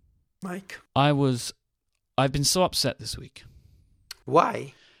Federico. Mike. I've been so upset this week.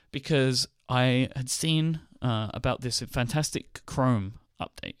 Why? Because I had seen about this fantastic Chrome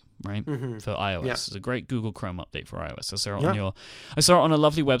update, right, for iOS. Yeah. It's a great Google Chrome update for iOS. I saw it on a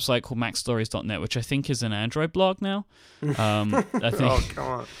lovely website called MacStories.net, which I think is an Android blog now. I think. Oh,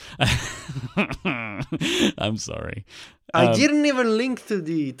 come on. I'm sorry. I didn't even link to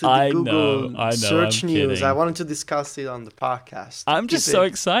the Google search news. Kidding. I wanted to discuss it on the podcast. I'm just so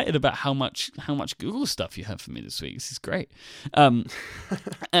excited about how much Google stuff you have for me this week. This is great. And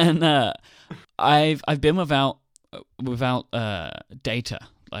I've been without data.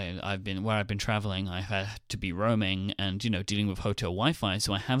 I've been traveling. I've had to be roaming and dealing with hotel Wi-Fi,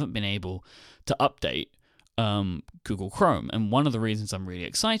 so I haven't been able to update Google Chrome. And one of the reasons I'm really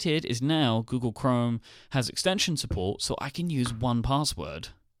excited is now Google Chrome has extension support, so I can use 1Password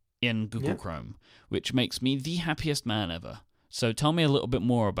in Google Chrome, which makes me the happiest man ever. So tell me a little bit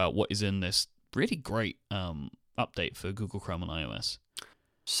more about what is in this really great update for Google Chrome on iOS.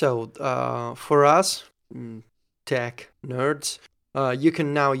 So for us tech nerds, you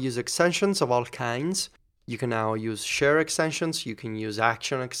can now use extensions of all kinds. You can now use share extensions. You can use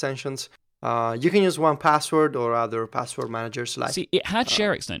action extensions. You can use 1Password or other password managers like... See, it had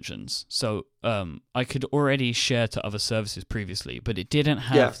share extensions, so I could already share to other services previously, but it didn't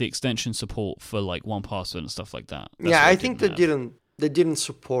have the extension support for 1Password and stuff like that. I think they didn't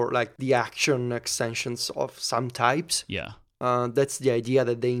support the action extensions of some types. Yeah. That's the idea,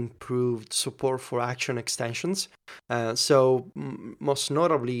 that they improved support for action extensions. So most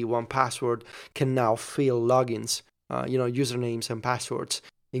notably, 1Password can now fill logins, usernames and passwords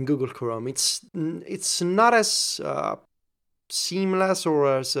in Google Chrome. It's not as seamless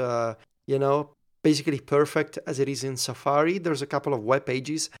or as basically perfect as it is in Safari. There's a couple of web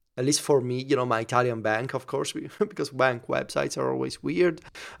pages, at least for me, my Italian bank, of course, because bank websites are always weird.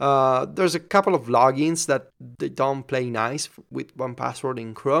 There's a couple of logins that they don't play nice with 1Password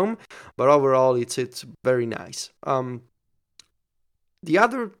in Chrome, but overall it's very nice. The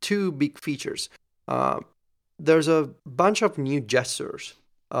other two big features, there's a bunch of new gestures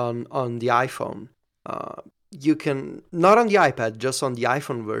on the iPhone. You can, not on the iPad, just on the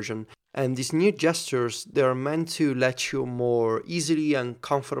iPhone version. And these new gestures, they're meant to let you more easily and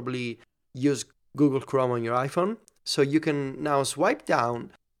comfortably use Google Chrome on your iPhone. So you can now swipe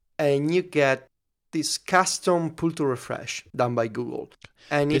down and you get this custom pull to refresh done by Google.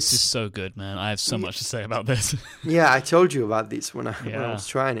 And this is so good, man. I have so much to say about this. Yeah, I told you about this when I was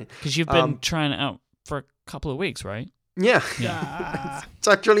trying it. Because you've been trying it out for a couple of weeks, right? Yeah. It's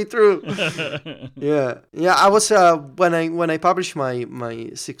actually true. Yeah. I was when I published my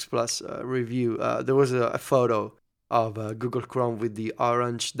 6 Plus review, there was a photo of Google Chrome with the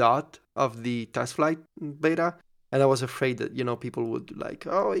orange dot of the test flight beta, and I was afraid that people would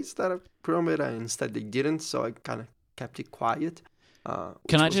is that a Chrome beta? And instead they didn't, so I kind of kept it quiet.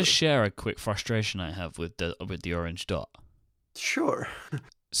 Can I just share a quick frustration I have with the orange dot? Sure.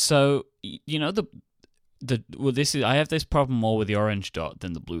 So I have this problem more with the orange dot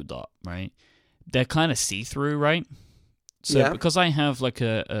than the blue dot, right? They're kind of see-through, right? So because I have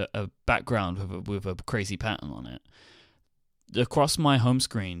a background with a crazy pattern on it, across my home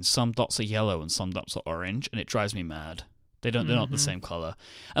screen, some dots are yellow and some dots are orange, and it drives me mad. They're not the same color.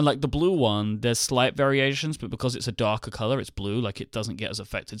 And the blue one, there's slight variations, but because it's a darker color, it's blue. It doesn't get as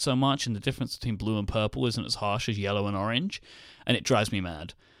affected so much, and the difference between blue and purple isn't as harsh as yellow and orange, and it drives me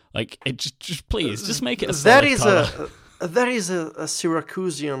mad. It just please, just make it a solid color. That is a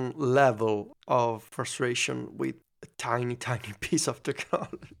Syracusean level of frustration with a tiny, tiny piece of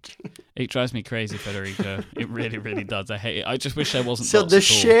technology. It drives me crazy, Federico. It really, really does. I hate it. I just wish there wasn't so dots the at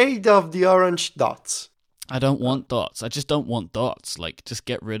all. Shade of the orange dots. I don't want dots. I just don't want dots. Just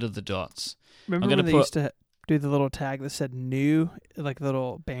get rid of the dots. Remember when they used to do the little tag that said new, the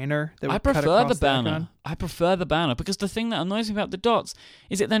little banner? I prefer the banner. I prefer the banner because the thing that annoys me about the dots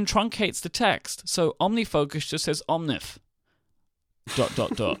is it then truncates the text. So OmniFocus just says Omnif. ...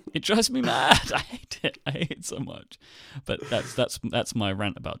 It drives me mad. I hate it. I hate it so much. But that's my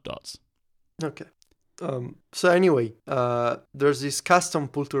rant about dots. Okay. So anyway, there's this custom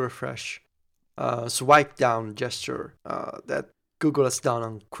pull to refresh swipe down gesture that Google has done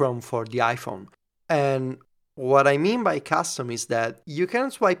on Chrome for the iPhone. And what I mean by custom is that you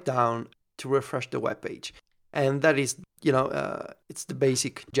can swipe down to refresh the web page. And that is, it's the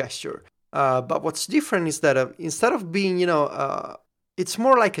basic gesture. But what's different is that instead of being, it's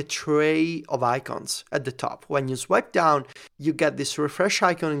more like a tray of icons at the top. When you swipe down, you get this refresh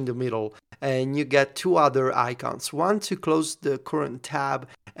icon in the middle, and you get two other icons. One to close the current tab,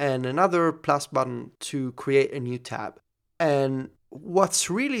 and another plus button to create a new tab. And what's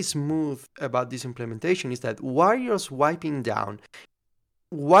really smooth about this implementation is that while you're swiping down,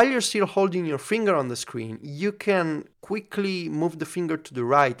 while you're still holding your finger on the screen, you can quickly move the finger to the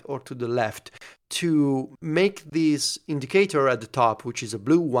right or to the left to make this indicator at the top, which is a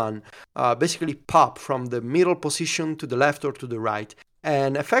blue one, basically pop from the middle position to the left or to the right.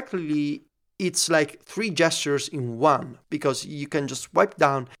 And effectively, it's like 3 gestures in one, because you can just swipe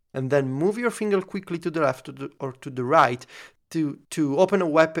down and then move your finger quickly to the left or to the right to open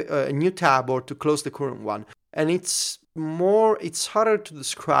a new tab or to close the current one. And it's harder to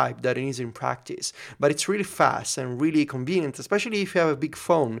describe than it is in practice, but it's really fast and really convenient, especially if you have a big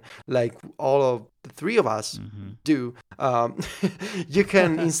phone like all of the 3 of us do. You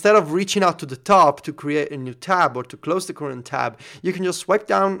can, instead of reaching out to the top to create a new tab or to close the current tab, you can just swipe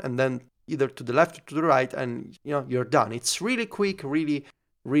down and then either to the left or to the right, and you're done. It's really quick, really,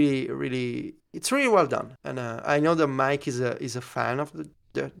 it's really well done. And I know that Mike is a fan of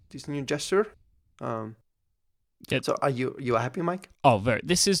this new gesture. So are you happy, Mike? Oh, very.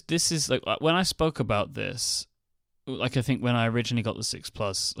 This is like when I spoke about this, like I think when I originally got the 6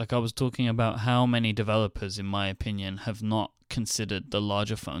 Plus, like I was talking about how many developers, in my opinion, have not considered the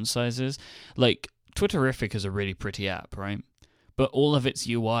larger phone sizes. Like Twitterrific is a really pretty app, right? But all of its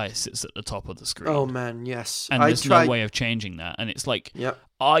UI sits at the top of the screen. Oh man, yes. And there's no way of changing that. And it's like,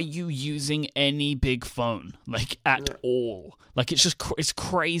 are you using any big phone like at all? Like it's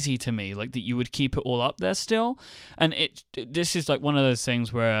crazy to me, like that you would keep it all up there still. And this is like one of those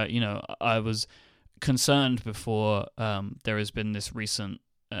things where I was concerned before there has been this recent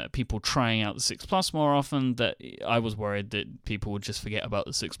people trying out the 6 Plus more often, that I was worried that people would just forget about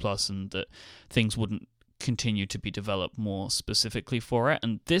the 6 Plus and that things wouldn't continue to be developed more specifically for it.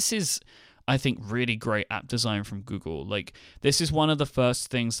 And this is, I think, really great app design from Google. Like, this is one of the first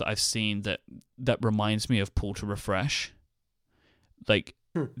things that I've seen that reminds me of pull to refresh. Like,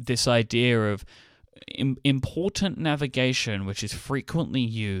 this idea of important navigation, which is frequently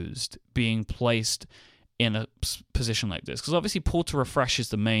used, being placed in a position like this. Because obviously pull to refresh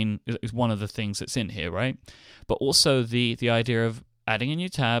is one of the things that's in here, right? But also the idea of adding a new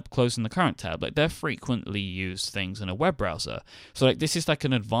tab, closing the current tab. Like, they're frequently used things in a web browser. So like, this is like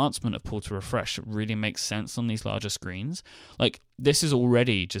an advancement of pull to refresh that really makes sense on these larger screens. Like, this is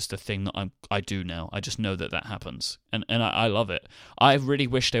already just a thing that I do now. I just know that happens, and I love it. I really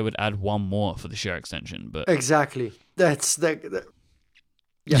wish they would add one more for the share extension, but exactly, that's the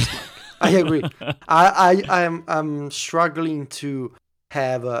yes, Mike. I agree. I'm struggling to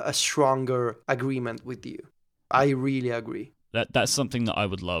have a stronger agreement with you. I really agree. That's something that I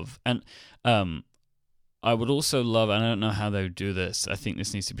would love. And I would also love, and I don't know how they would do this, I think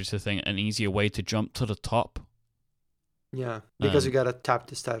this needs to be just a thing, an easier way to jump to the top. Yeah, because you gotta tap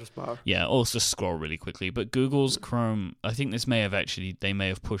the status bar. Yeah, or just scroll really quickly. But Google's Chrome, I think they may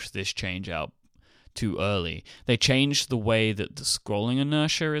have pushed this change out too early. They changed the way that the scrolling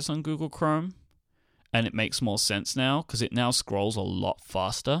inertia is on Google Chrome, and it makes more sense now, because it now scrolls a lot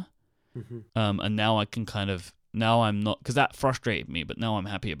faster. And now I can now I'm not, because that frustrated me, but now I'm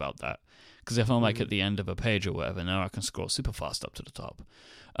happy about that. Because if I'm like at the end of a page or whatever, now I can scroll super fast up to the top.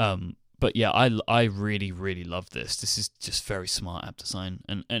 But yeah, I really, really love this. This is just very smart app design.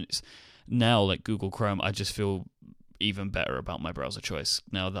 And it's now like Google Chrome, I just feel even better about my browser choice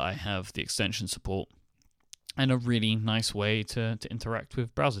now that I have the extension support and a really nice way to interact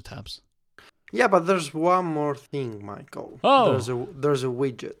with browser tabs. Yeah, but there's one more thing, Michael. Oh, there's a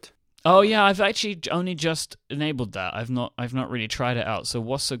widget. Oh yeah, I've actually only just enabled that. I've not really tried it out. So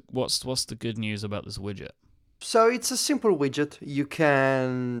what's the good news about this widget? So it's a simple widget. You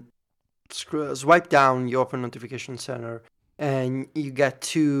can swipe down, you open Notification Center, and you get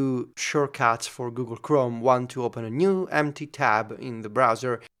 2 shortcuts for Google Chrome. One to open a new empty tab in the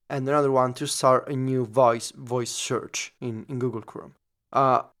browser, and another one to start a new voice search in Google Chrome.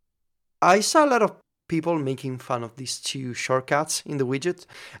 I saw a lot of people making fun of these 2 shortcuts in the widget,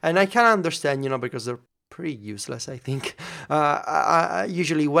 and I can understand, because they're pretty useless, I think. I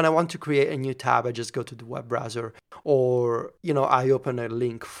usually, when I want to create a new tab, I just go to the web browser, or I open a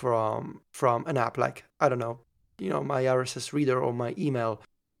link from an app like, I don't know, my RSS reader or my email.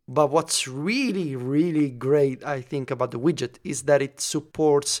 But what's really, really great, I think, about the widget is that it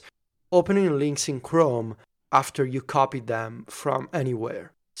supports opening links in Chrome after you copy them from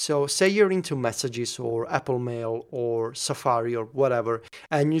anywhere. So say you're into Messages or Apple Mail or Safari or whatever,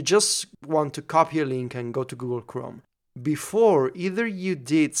 and you just want to copy a link and go to Google Chrome. Before, either you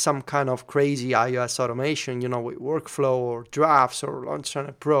did some kind of crazy iOS automation, with Workflow or Drafts or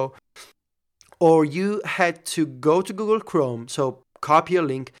Launcher Pro, or you had to go to Google Chrome, so copy a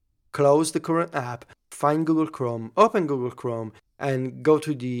link, close the current app, find Google Chrome, open Google Chrome, and go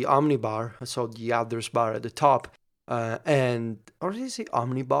to the Omni bar, so the address bar at the top, or is it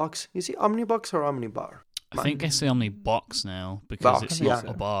Omnibox? Is it Omnibox or Omnibar? I think it's the Omnibox now because it's not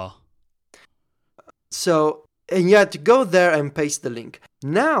a bar. So, and you had to go there and paste the link.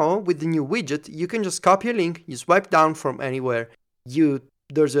 Now, with the new widget, you can just copy a link, you swipe down from anywhere.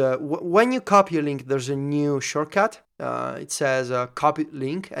 When you copy a link, there's a new shortcut. It says copy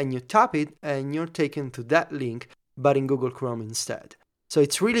link, and you tap it, and you're taken to that link, but in Google Chrome instead. So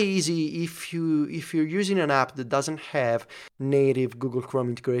it's really easy if you're using an app that doesn't have native Google Chrome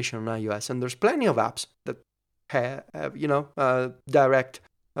integration on iOS, and there's plenty of apps that have direct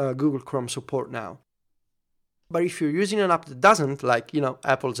Google Chrome support now. But if you're using an app that doesn't, like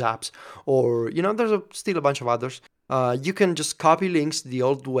Apple's apps, or there's still a bunch of others, you can just copy links the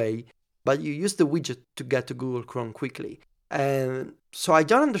old way, but you use the widget to get to Google Chrome quickly. And so I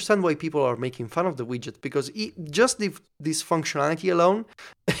don't understand why people are making fun of the widget, because just this functionality alone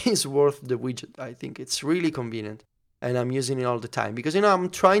is worth the widget. I think it's really convenient, and I'm using it all the time because I'm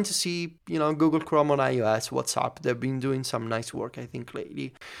trying to see Google Chrome on iOS, what's up. They've been doing some nice work, I think,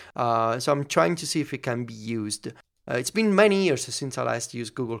 lately. So I'm trying to see if it can be used. It's been many years since I last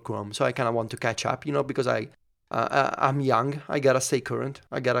used Google Chrome, so I kind of want to catch up, because I'm young. I gotta stay current.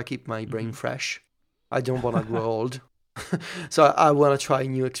 I gotta keep my brain fresh. I don't want to grow old. So I want to try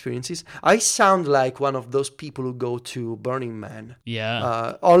new experiences. I sound like one of those people who go to Burning Man.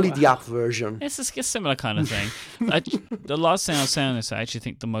 Yeah. Only the app version. It's a similar kind of thing. The last thing I'll say on this, I actually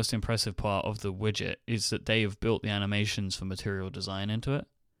think the most impressive part of the widget is that they have built the animations for material design into it.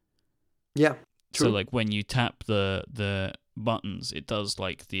 Yeah, true. So like when you tap the buttons, it does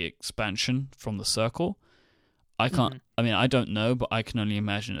like the expansion from the circle. I can't. I mean, I don't know, but I can only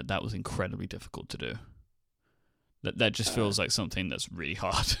imagine that was incredibly difficult to do. That just feels like something that's really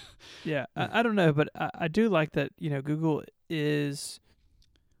hard. Yeah, I don't know, but I do like that. Google is,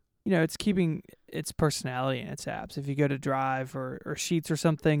 it's keeping its personality in its apps. If you go to Drive or Sheets or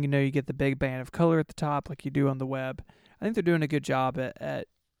something, you get the big band of color at the top, like you do on the web. I think they're doing a good job at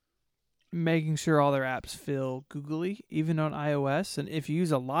making sure all their apps feel googly, even on iOS. And if you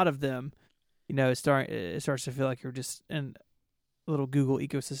use a lot of them, it starts to feel like you're just in a little Google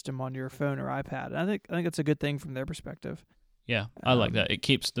ecosystem on your phone or iPad. And I think it's a good thing from their perspective. Yeah, I like that. It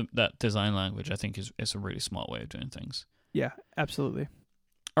keeps that design language. I think is a really smart way of doing things. Yeah, absolutely.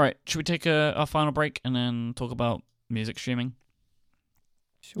 All right, should we take our final break and then talk about music streaming?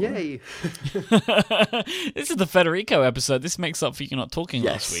 Sure. Yay! This is the Federico episode. This makes up for you not talking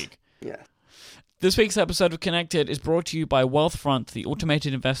last week. Yeah. This week's episode of Connected is brought to you by Wealthfront, the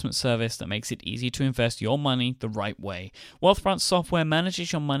automated investment service that makes it easy to invest your money the right way. Wealthfront software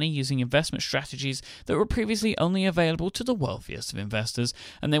manages your money using investment strategies that were previously only available to the wealthiest of investors,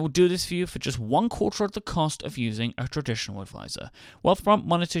 and they will do this for you for just 1/4 of the cost of using a traditional advisor. Wealthfront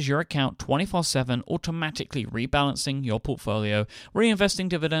monitors your account 24/7, automatically rebalancing your portfolio, reinvesting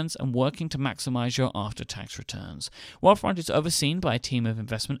dividends, and working to maximize your after-tax returns. Wealthfront is overseen by a team of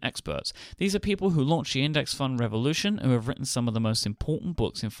investment experts. These are people who launched the index fund revolution and who have written some of the most important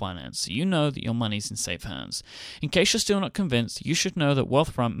books in finance, so you know that your money's in safe hands. In case you're still not convinced, you should know that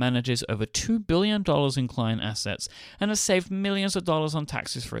Wealthfront manages over $2 billion in client assets and has saved millions of dollars on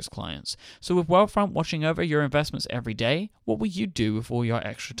taxes for its clients. So with Wealthfront watching over your investments every day, what will you do with all your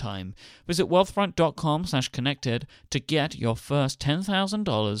extra time? Visit wealthfront.com/connected to get your first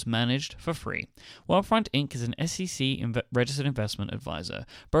 $10,000 managed for free. Wealthfront Inc. is an SEC registered investment advisor.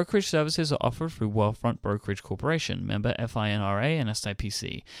 Brokerage services are offered through Wealthfront Brokerage Corporation, member FINRA and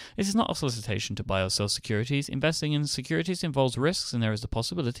SIPC. This is not a solicitation to buy or sell securities. Investing in securities involves risks and there is the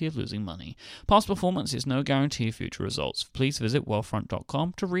possibility of losing money. Past performance is no guarantee of future results. Please visit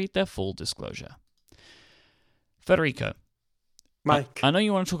wealthfront.com to read their full disclosure. Federico. Mike. I know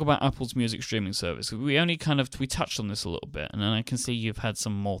you want to talk about Apple's music streaming service. We touched on this a little bit, and then I can see you've had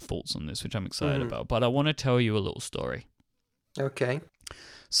some more thoughts on this, which I'm excited about. But I want to tell you a little story. Okay.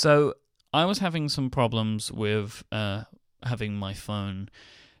 So I was having some problems with having my phone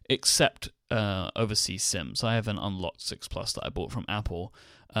accept overseas SIMs. I have an unlocked 6 Plus that I bought from Apple.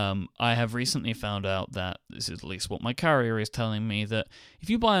 I have recently found out that, this is at least what my carrier is telling me, that if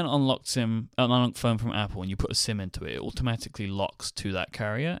you buy an unlocked phone from Apple and you put a SIM into it, it automatically locks to that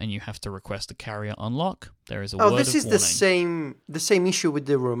carrier and you have to request a carrier unlock. There is a word of warning. Oh, this is the same issue with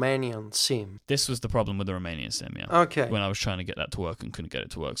the Romanian SIM. This was the problem with the Romanian SIM, yeah. Okay. When I was trying to get that to work and couldn't get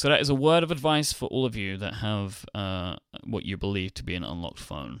it to work. So that is a word of advice for all of you that have what you believe to be an unlocked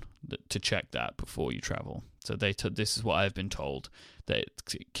phone, to check that before you travel. So this is what I've been told, that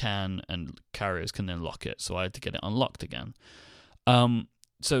it can, and carriers can then lock it. So I had to get it unlocked again.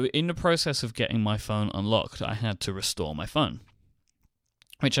 So in the process of getting my phone unlocked, I had to restore my phone,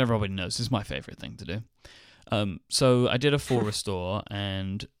 which everybody knows is my favorite thing to do. So I did a full restore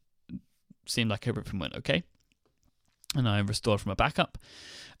and seemed like everything went okay. And I restored from a backup.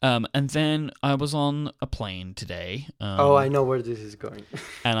 And then I was on a plane today. I know where this is going.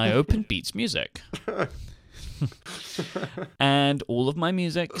 And I opened Beats Music. And all of my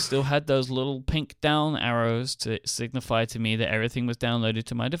music still had those little pink down arrows to signify to me that everything was downloaded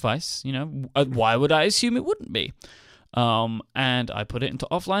to my device. You know, why would I assume it wouldn't be? And I put it into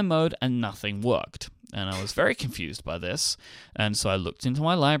offline mode and nothing worked. And I was very confused by this. And so I looked into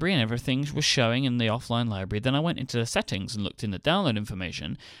my library and everything was showing in the offline library. Then I went into the settings and looked in the download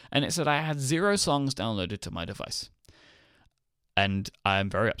information, and it said I had 0 songs downloaded to my device. And I'm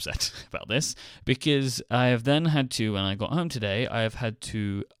very upset about this because I have then had to, when I got home today, I have had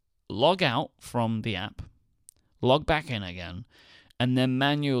to log out from the app, log back in again, and then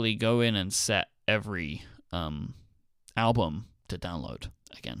manually go in and set every album to download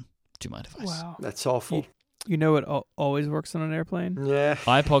again to my device. Wow. That's awful. You know what always works on an airplane? Yeah.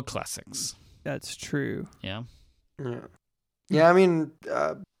 iPod Classics. That's true. Yeah. Yeah, I mean,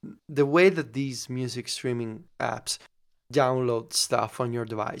 the way that these music streaming apps download stuff on your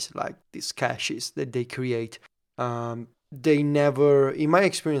device, like these caches that they create, they never, in my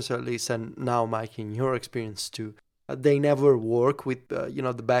experience at least, and now Mike, in your experience too, they never work with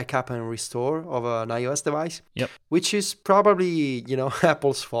the backup and restore of an iOS device. Yep. Which is probably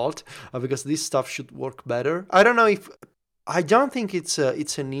Apple's fault, because this stuff should work better. I don't think it's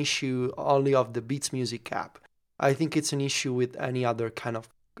an issue only of the Beats Music app. I think it's an issue with any other kind of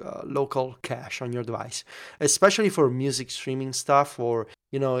local cache on your device, especially for music streaming stuff, or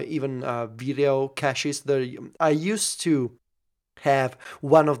even video caches. I used to have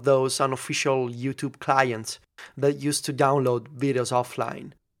one of those unofficial YouTube clients that used to download videos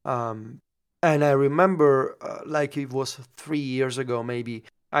offline. And I remember, like it was 3 years ago maybe,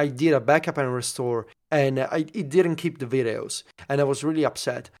 I did a backup and restore, and it didn't keep the videos, and I was really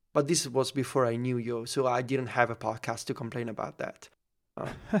upset. But this was before I knew you, so I didn't have a podcast to complain about that.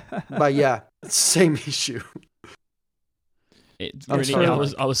 But yeah, same issue. It really,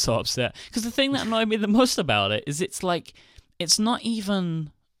 I was so upset because the thing that annoyed me the most about it is it's not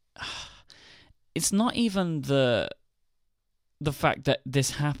even the fact that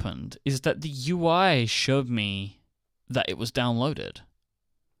this happened, is that the UI showed me that it was downloaded.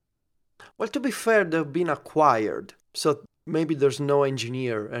 Well, to be fair, they've been acquired, so maybe there's no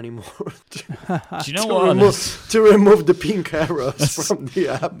engineer anymore Do you know what? To remove the pink arrows from the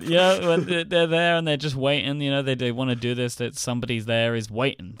app. Yeah, when they're there and they're just waiting. They want to do this. That somebody's there is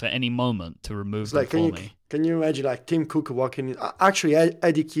waiting for any moment to remove them for me. Can you imagine, like, Tim Cook walking in? Actually,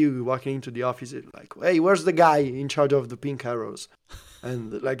 Eddie Q walking into the office, like, hey, where's the guy in charge of the pink arrows?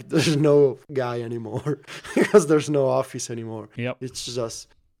 And like, there's no guy anymore because there's no office anymore. Yep. It's just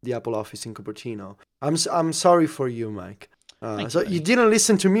the Apple office in Cupertino. I'm sorry for you, Mike. So you didn't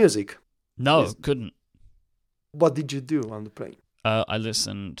listen to music? No, couldn't. What did you do on the plane? I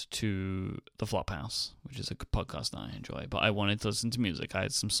listened to The Flophouse, which is a podcast that I enjoy, but I wanted to listen to music. I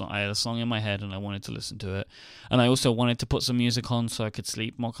had a song in my head and I wanted to listen to it. And I also wanted to put some music on so I could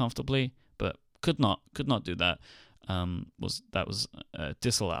sleep more comfortably, but could not do that. Was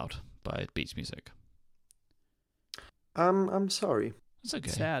disallowed by Beats Music. I'm sorry. It's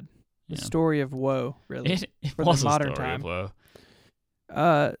okay. Sad. Yeah. The story of woe, really. It for was the modern a story time. of woe.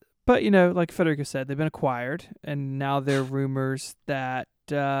 But, like Federico said, they've been acquired, and now there are rumors that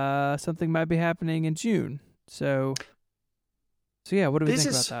something might be happening in June. So yeah, what do we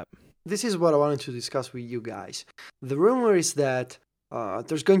think about that? This is what I wanted to discuss with you guys. The rumor is that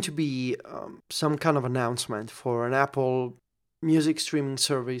there's going to be some kind of announcement for an Apple music streaming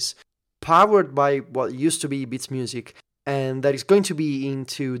service powered by what used to be Beats Music, and that is going to be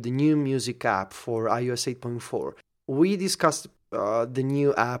into the new music app for iOS 8.4. We discussed the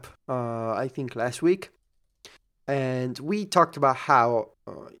new app, I think last week, and we talked about how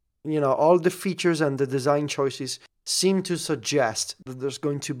all the features and the design choices seem to suggest that there's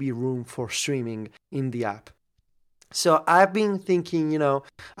going to be room for streaming in the app. So I've been thinking,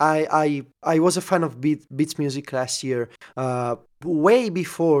 I was a fan of Beats Music last year, way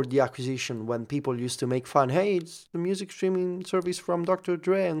before the acquisition, when people used to make fun, hey, it's the music streaming service from Dr.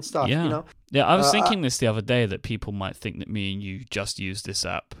 Dre and stuff, Yeah, I was thinking this the other day, that people might think that me and you just use this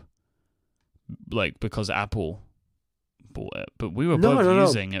app, like, because Apple bought it, but we were both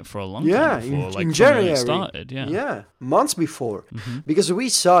using it for a long time before, in January when it started. Yeah, months before, mm-hmm. because we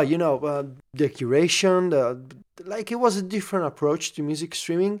saw, the curation, it was a different approach to music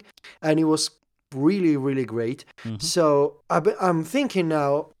streaming, and it was really, really great. Mm-hmm. So I'm thinking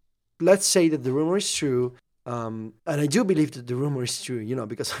now, let's say that the rumor is true, and I do believe that the rumor is true,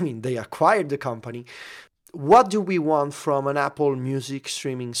 because they acquired the company. what do we want from an Apple Music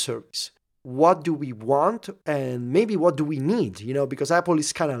streaming service? What do we want, and maybe what do we need? Because Apple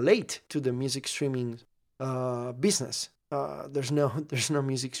is kind of late to the music streaming business. There's no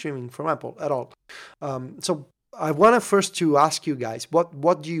music streaming from Apple at all. So I want to first to ask you guys,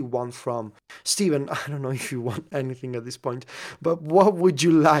 what do you want from Steven? I don't know if you want anything at this point, but what would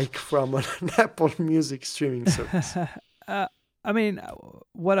you like from an Apple Music streaming service? I mean,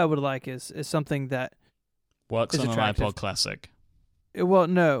 what I would like is something that works on an iPod Classic. Well,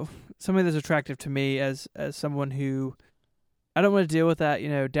 no, something that's attractive to me as someone who I don't want to deal with that,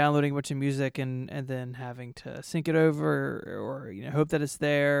 downloading a bunch of music and then having to sync it over or hope that it's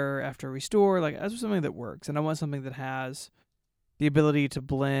there after restore. Like, that's something that works, and I want something that has the ability to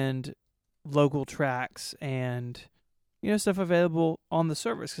blend local tracks and stuff available on the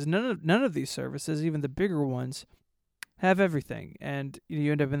service, because none of these services, even the bigger ones, have everything, and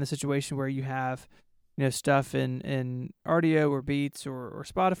you end up in the situation where you have stuff in Rdio or Beats or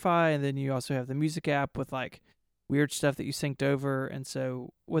Spotify, and then you also have the music app with like weird stuff that you synced over. And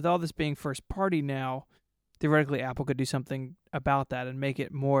so with all this being first party now, theoretically Apple could do something about that and make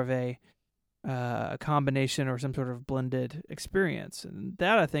it more of a combination or some sort of blended experience. And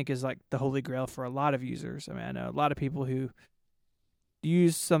that, I think, is like the holy grail for a lot of users. I mean, I know a lot of people who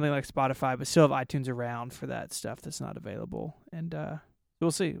use something like Spotify but still have iTunes around for that stuff that's not available. And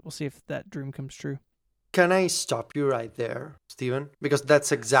we'll see if that dream comes true. Can I stop you right there, Steven? Because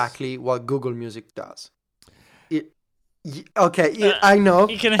that's exactly what Google Music does. I know.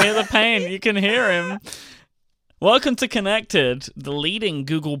 You can hear the pain. You can hear him. Welcome to Connected, the leading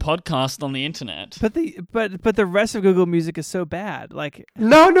Google podcast on the internet. But the rest of Google Music is so bad. Like,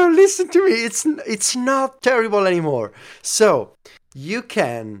 no, listen to me. It's not terrible anymore. So you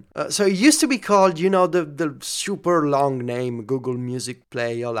can. So it used to be called, the super long name Google Music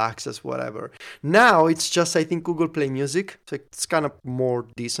Play, All Access, whatever. Now it's just, I think, Google Play Music. So it's kind of more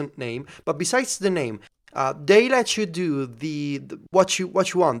decent name. But besides the name, they let you do the what you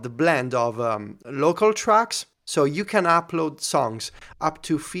want, the blend of local tracks. So you can upload songs up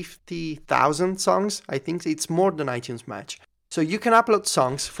to 50,000 songs. I think it's more than iTunes Match. So you can upload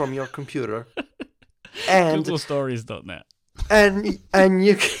songs from your computer. And GoogleStories.net. And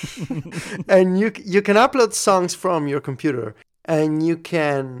you can upload songs from your computer, and you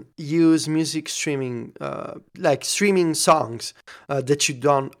can use music streaming, like streaming songs that you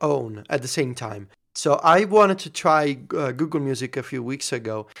don't own at the same time. So I wanted to try Google Music a few weeks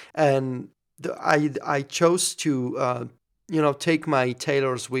ago, and I chose to take my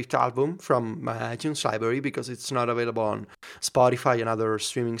Taylor Swift album from my iTunes library because it's not available on Spotify and other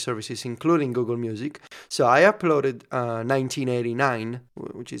streaming services, including Google Music. So I uploaded 1989,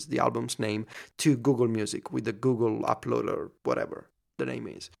 which is the album's name, to Google Music with the Google Uploader, whatever the name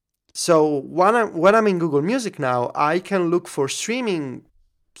is. So when I'm in Google Music now, I can look for streaming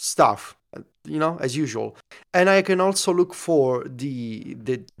stuff, as usual. And I can also look for the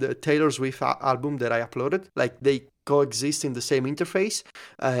Taylor Swift album that I uploaded. Like, they coexist in the same interface.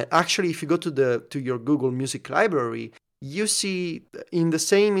 Actually, if you go to your Google Music library, you see in the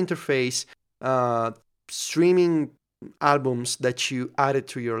same interface streaming albums that you added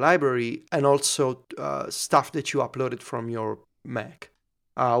to your library, and also stuff that you uploaded from your Mac,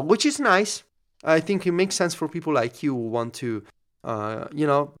 which is nice. I think it makes sense for people like you who want to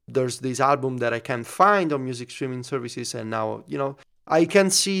there's this album that I can find on music streaming services, and now, I can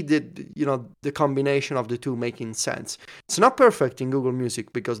see the combination of the two making sense. It's not perfect in Google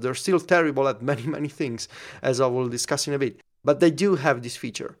Music because they're still terrible at many, many things, as I will discuss in a bit, but they do have this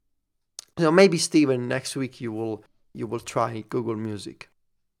feature. So maybe, Steven, next week you will try Google Music.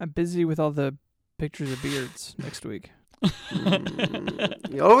 I'm busy with all the pictures of beards next week.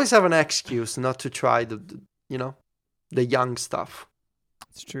 You always have an excuse not to try the young stuff.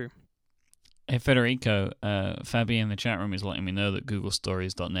 It's true. Hey, Federico, Fabi in the chat room is letting me know that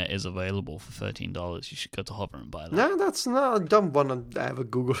GoogleStories.net is available for $13. You should go to Hover and buy that. No, that's not. I don't want to have a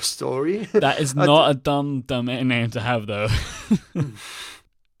Google story. That is not a dumb domain name to have, though.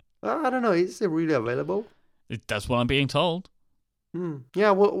 I don't know. Is it really available? That's what I'm being told.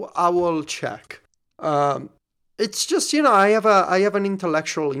 Yeah, well, I will check. It's just, I have an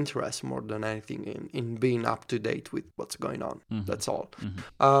intellectual interest more than anything in being up to date with what's going on. Mm-hmm. That's all.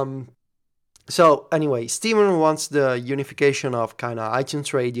 Mm-hmm. So anyway, Steven wants the unification of kind of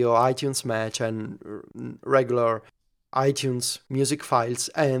iTunes Radio, iTunes Match, and regular iTunes music files,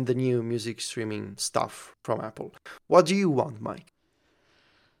 and the new music streaming stuff from Apple. What do you want, Mike?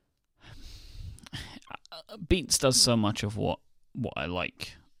 Beats does so much of what I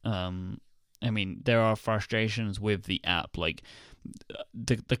like. I mean, there are frustrations with the app. Like,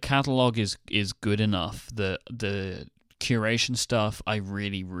 the catalog is good enough. The curation stuff I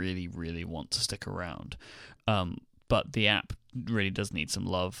really, really, really want to stick around. But the app really does need some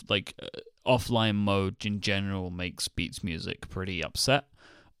love. Like offline mode in general makes Beats Music pretty upset.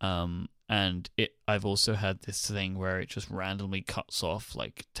 And I've also had this thing where it just randomly cuts off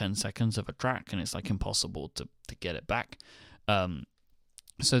like 10 seconds of a track, and it's like impossible to get it back.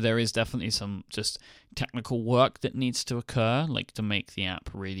 So there is definitely some just technical work that needs to occur, like to make the app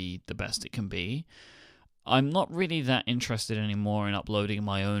really the best it can be. I'm not really that interested anymore in uploading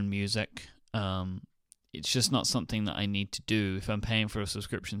my own music. It's just not something that I need to do. If I'm paying for a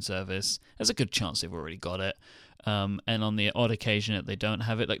subscription service, there's a good chance they've already got it. And on the odd occasion that they don't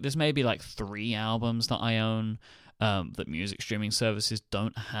have it, like there's maybe like 3 albums that I own that music streaming services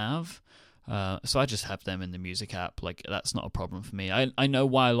don't have. So I just have them in the music app. Like that's not a problem for me. I know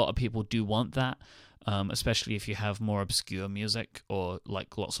why a lot of people do want that, especially if you have more obscure music or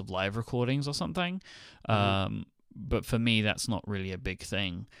like lots of live recordings or something. But for me, that's not really a big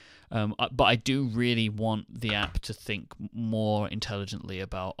thing. But I do really want the app to think more intelligently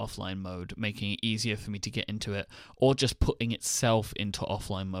about offline mode, making it easier for me to get into it, or just putting itself into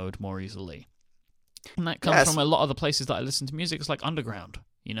offline mode more easily. And that comes from a lot of the places that I listen to music. It's like underground,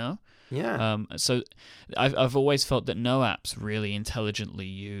 you know? Yeah. So I've always felt that no apps really intelligently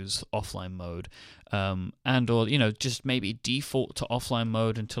use offline mode, and or just maybe default to offline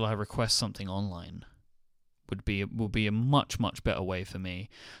mode until I request something online. Would be a much better way for me.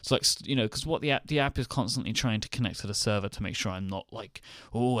 So like because what the app is constantly trying to connect to the server to make sure I'm not like,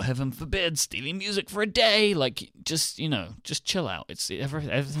 oh heaven forbid, stealing music for a day. Like just chill out.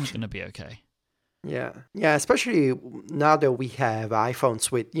 Everything's gonna be okay. Yeah, especially now that we have iPhones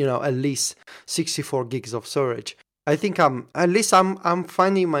with at least 64 gigs of storage. I think I'm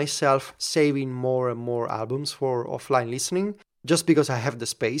finding myself saving more and more albums for offline listening just because I have the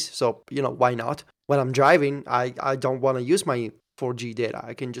space. So why not? When I'm driving, I don't want to use my 4G data.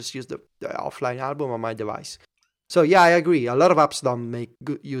 I can just use the offline album on my device. So yeah, I agree. A lot of apps don't make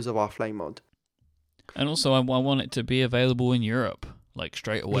good use of offline mode. And also, I want it to be available in Europe. Like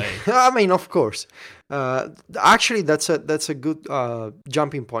straight away. I mean, of course. Actually, that's a good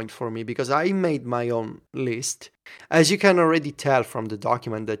jumping point for me because I made my own list, as you can already tell from the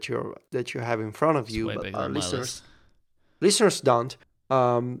document that you have in front of you. But our listeners don't.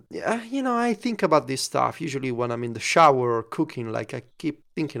 I think about this stuff usually when I'm in the shower or cooking. Like I keep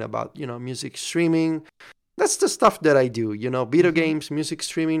thinking about music streaming. That's the stuff that I do. Video games, music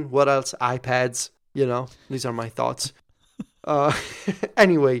streaming. What else? iPads. These are my thoughts.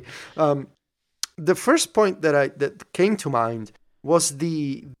 Anyway, the first point that came to mind was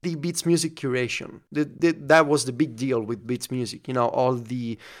the Beats Music curation. That was the big deal with Beats Music. All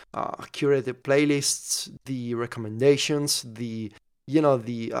the curated playlists, the recommendations,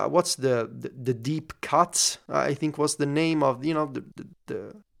 what's the deep cuts? I think was the name of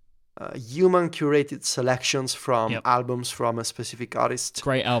the human curated selections from albums from a specific artist.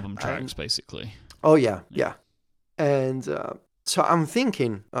 Great album tracks, basically. Oh yeah. And so I'm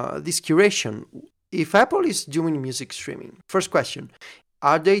thinking, this curation, if Apple is doing music streaming, first question,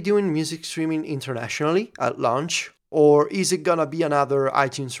 are they doing music streaming internationally at launch? Or is it going to be another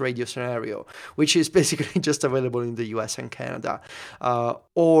iTunes Radio scenario, which is basically just available in the US and Canada?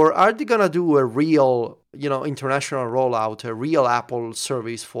 Or are they going to do a real, international rollout, a real Apple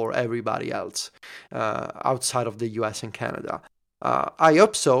service for everybody else outside of the US and Canada? I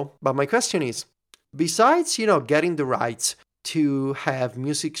hope so, but my question is, besides, getting the rights to have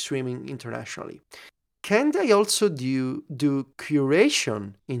music streaming internationally, can they also do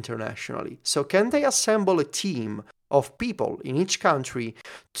curation internationally? So can they assemble a team of people in each country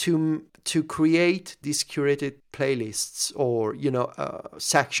to create these curated playlists or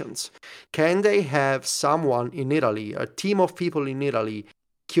sections? Can they have someone in Italy, a team of people in Italy,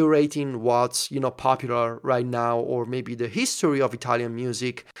 curating what's popular right now, or maybe the history of Italian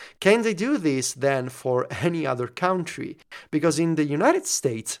music? Can they do this then for any other country? Because in the United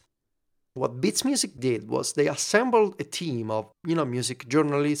States, what Beats Music did was they assembled a team of music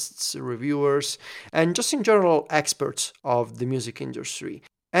journalists, reviewers, and just in general experts of the music industry.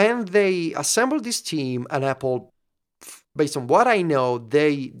 And they assembled this team, and Apple, based on what I know,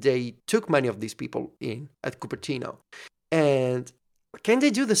 they took many of these people in at Cupertino. And can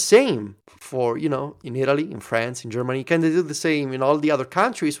they do the same for, in Italy, in France, in Germany? Can they do the same in all the other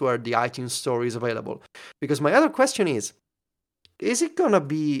countries where the iTunes Store is available? Because my other question is it going to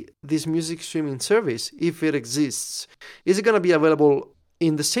be this music streaming service, if it exists, is it going to be available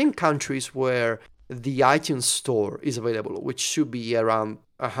in the same countries where the iTunes Store is available, which should be around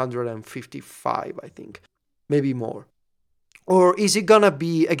 155, I think, maybe more? Or is it gonna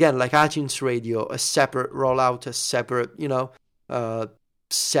be, again, like iTunes Radio, a separate rollout, a separate,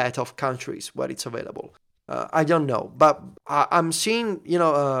 set of countries where it's available? I don't know, but I'm seeing,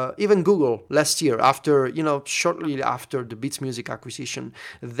 even Google last year, shortly after the Beats Music acquisition,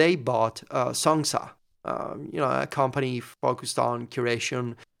 they bought Songsa, a company focused on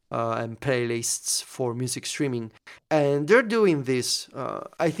curation and playlists for music streaming. And they're doing this,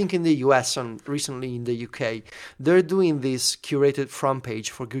 I think in the US and recently in the UK, they're doing this curated front page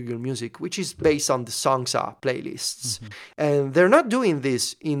for Google Music, which is based on the Songsa playlists. Mm-hmm. And they're not doing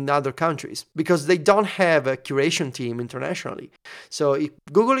this in other countries because they don't have a curation team internationally. So if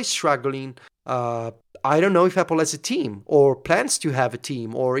Google is struggling, I don't know if Apple has a team or plans to have a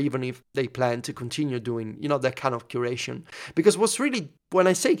team, or even if they plan to continue doing, that kind of curation. Because when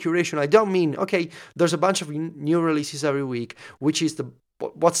I say curation, I don't mean, okay, there's a bunch of new releases every week,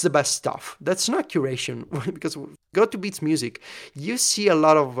 what's the best stuff. That's not curation. Because go to Beats Music, you see a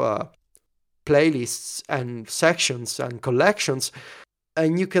lot of playlists and sections and collections,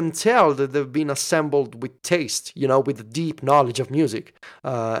 and you can tell that they've been assembled with taste, with deep knowledge of music.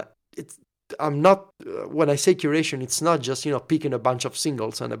 When I say curation, it's not just, picking a bunch of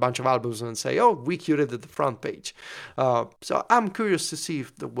singles and a bunch of albums and say, oh, we curated the front page. So I'm curious to see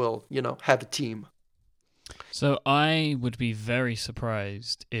if they will, have a team. So I would be very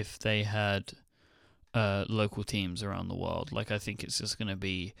surprised if they had local teams around the world. Like, I think it's just going to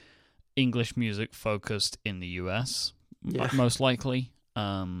be English music focused in the US, most likely.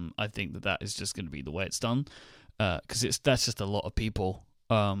 I think that is just going to be the way it's done, because that's just a lot of people.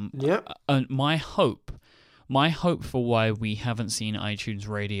 And my hope for why we haven't seen iTunes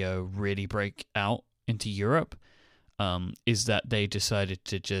Radio really break out into Europe is that they decided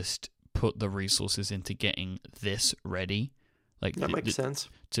to just put the resources into getting this ready. Like, that makes sense.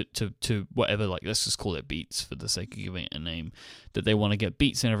 To whatever, like, let's just call it Beats for the sake of giving it a name, that they want to get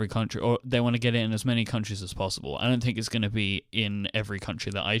Beats in every country, or they want to get it in as many countries as possible. I don't think it's going to be in every country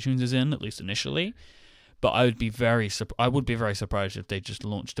that iTunes is in, at least initially. But I would be very surprised if they just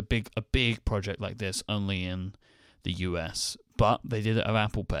launched a big project like this only in the US. But they did it with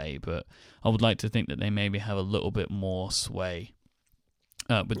Apple Pay. But I would like to think that they maybe have a little bit more sway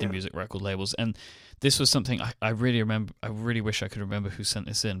with the music record labels. And this was something I really remember. I really wish I could remember who sent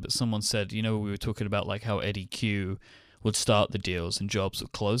this in. But someone said, we were talking about like how Eddie Q would start the deals and Jobs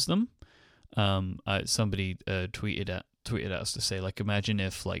would close them. Somebody tweeted at us to say, like, imagine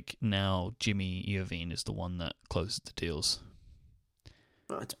if, like, now Jimmy Iovine is the one that closes the deals.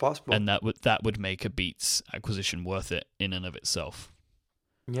 It's possible. And that would make a Beats acquisition worth it in and of itself.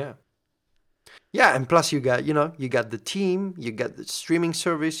 Yeah. Yeah, and plus you got the team, you got the streaming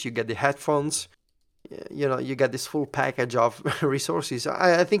service, you get the headphones, you get this full package of resources.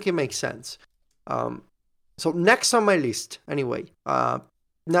 I think it makes sense. So next on my list, anyway,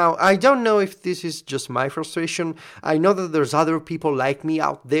 now, I don't know if this is just my frustration. I know that there's other people like me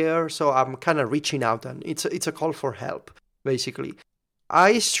out there, so I'm kind of reaching out, and it's a call for help, basically.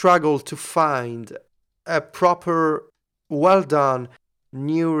 I struggle to find a proper, well-done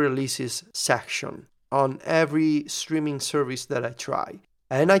new releases section on every streaming service that I try.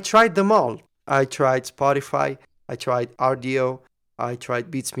 And I tried them all. I tried Spotify, I tried RDO, I tried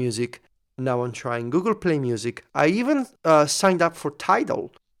Beats Music. Now I'm trying Google Play Music. I even signed up for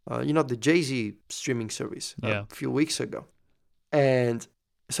Tidal, the Jay-Z streaming service a few weeks ago. And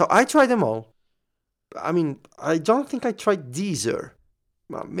so I tried them all. I mean, I don't think I tried Deezer.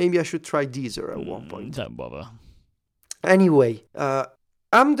 Well, maybe I should try Deezer at one point. Don't bother. Anyway,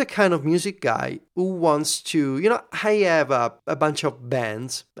 I'm the kind of music guy who wants to, I have a bunch of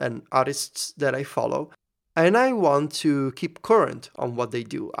bands and artists that I follow. And I want to keep current on what they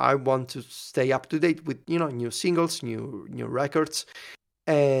do. I want to stay up to date with, new singles, new records.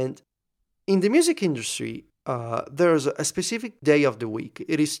 And in the music industry, there's a specific day of the week.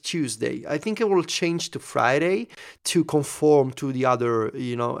 It is Tuesday. I think it will change to Friday to conform to the other,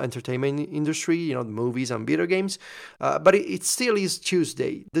 entertainment industry, the movies and video games. But it still is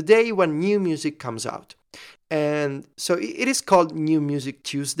Tuesday, the day when new music comes out. And so it is called New Music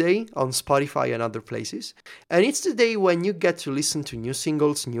Tuesday on Spotify and other places. And it's the day when you get to listen to new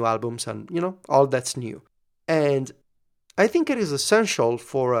singles, new albums, and, all that's new. And I think it is essential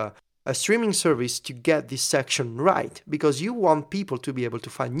for a streaming service to get this section right, because you want people to be able to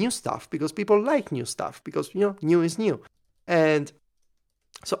find new stuff, because people like new stuff, because, new is new. And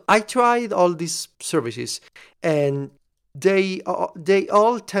so I tried all these services, and they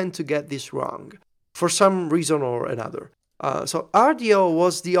all tend to get this wrong, for some reason or another. So RDO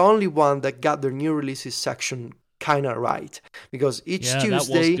was the only one that got their new releases section kind of right, because each Tuesday... that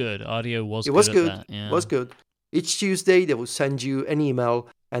was good. RDO was good. It was good. Was good. Each Tuesday, they will send you an email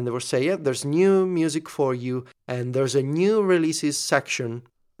and they will say, yeah, there's new music for you and there's a new releases section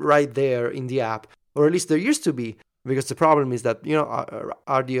right there in the app, or at least there used to be, because the problem is that,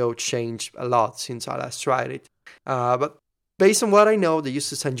 Rdio changed a lot since I last tried it. But based on what I know, they used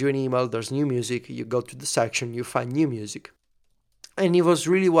to send you an email, there's new music, you go to the section, you find new music. And it was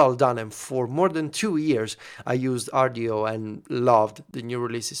really well done, and for more than 2 years, I used Rdio and loved the new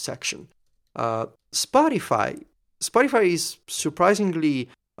releases section. Spotify is surprisingly,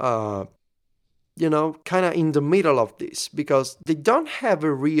 kind of in the middle of this, because they don't have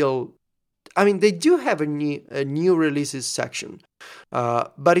a real... I mean, they do have a new releases section,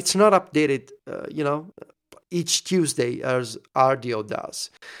 but it's not updated, each Tuesday as Rdio does.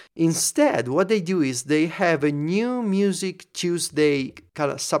 Instead, what they do is they have a new Music Tuesday kind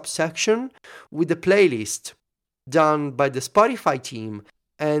of subsection with a playlist done by the Spotify team.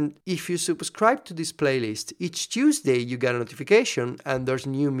 And if you subscribe to this playlist, each Tuesday you get a notification and there's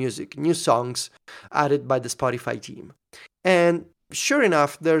new music, new songs added by the Spotify team. And sure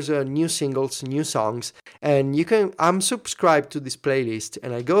enough, there's new singles, new songs, and I'm subscribed to this playlist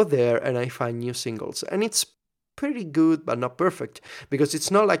and I go there and I find new singles. And it's pretty good, but not perfect, because it's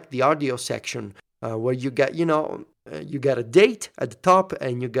not like the Rdio section where you get, you get a date at the top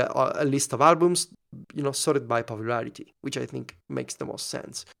and you get a list of albums, sorted by popularity, which I think makes the most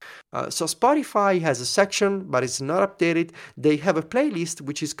sense. So Spotify has a section, but it's not updated. They have a playlist,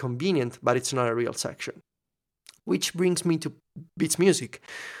 which is convenient, but it's not a real section. Which brings me to Beats Music,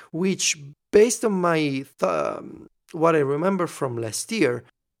 which, based on my what I remember from last year,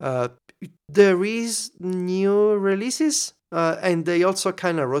 there is new releases, and they also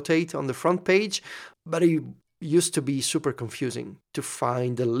kind of rotate on the front page, but it used to be super confusing to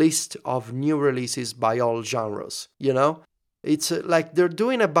find a list of new releases by all genres, It's like they're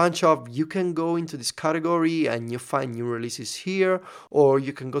doing a bunch of, you can go into this category and you find new releases here, or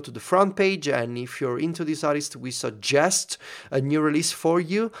you can go to the front page and if you're into this artist, we suggest a new release for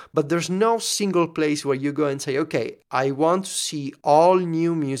you, but there's no single place where you go and say, okay, I want to see all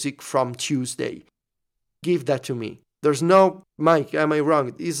new music from Tuesday. Give that to me. There's no, Mike, am I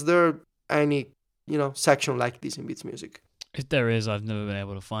wrong? Is there any, section like this in Beats Music? If there is, I've never been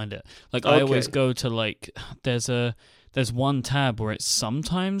able to find it. Like, I always go to, there's one tab where it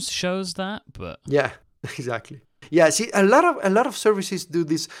sometimes shows that, but... Yeah, exactly. Yeah, see, a lot of services do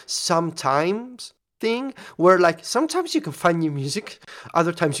this sometimes thing, where, sometimes you can find new music,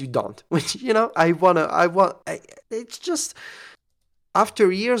 other times you don't. Which, it's just...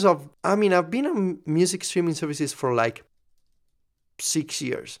 After years of... I've been on music streaming services for, 6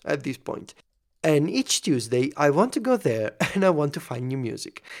 years at this point. And each Tuesday, I want to go there and I want to find new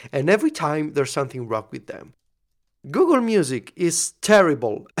music. And every time, there's something wrong with them. Google Music is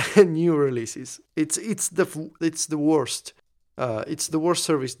terrible at new releases. It's the worst. It's the worst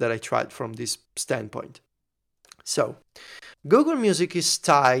service that I tried from this standpoint. So, Google Music is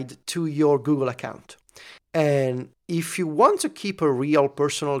tied to your Google account. And if you want to keep a real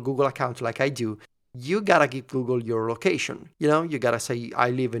personal Google account like I do, you gotta give Google your location. You gotta say, I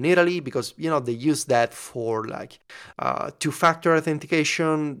live in Italy, because, they use that for two-factor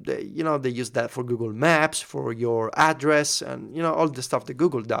authentication. They use that for Google Maps, for your address, and, all the stuff that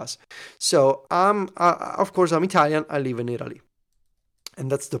Google does. So, of course, I'm Italian, I live in Italy. And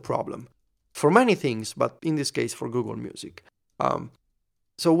that's the problem. For many things, but in this case, for Google Music.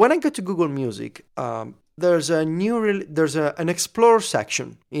 So when I go to Google Music, there's an Explore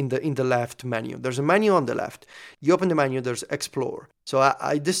section in the left menu. There's a menu on the left. You open the menu, there's Explore. So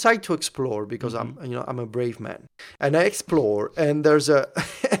I decide to explore because I'm a brave man, and I explore, and there's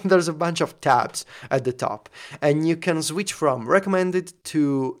a bunch of tabs at the top, and you can switch from recommended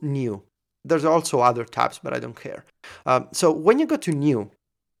to new. There's also other tabs, but I don't care. So when you go to new,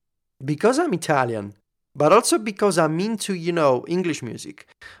 because I'm Italian, but also because I'm into English music,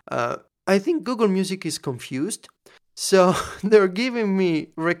 I think Google Music is confused. So they're giving me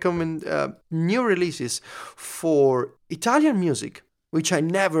new releases for Italian music, which I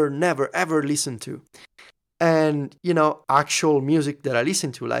never, ever listened to. And, actual music that I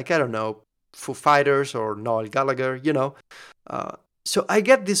listen to, like, I don't know, Foo Fighters or Noel Gallagher, So I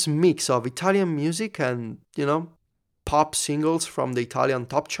get this mix of Italian music and, pop singles from the Italian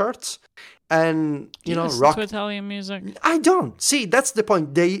top charts. And, rock. To Italian music? I don't. See, that's the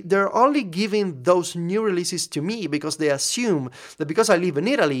point. They're only giving those new releases to me because they assume that because I live in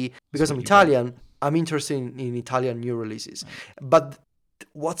Italy, because I'm Italian, I'm interested in Italian new releases. Right. But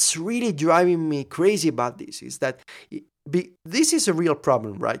what's really driving me crazy about this is that this is a real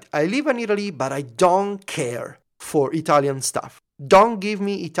problem, right? I live in Italy, but I don't care for Italian stuff. Don't give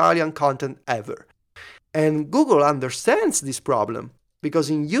me Italian content ever. And Google understands this problem because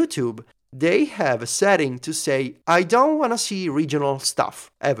in YouTube, they have a setting to say, I don't want to see regional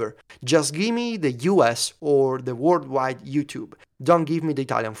stuff ever. Just give me the US or the worldwide YouTube. Don't give me the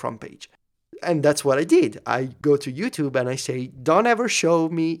Italian front page. And that's what I did. I go to YouTube and I say, don't ever show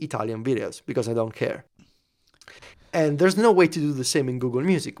me Italian videos because I don't care. And there's no way to do the same in Google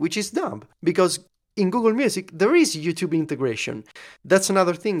Music, which is dumb because in Google Music, there is YouTube integration. That's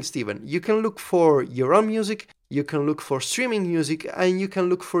another thing, Steven. You can look for your own music, you can look for streaming music, and you can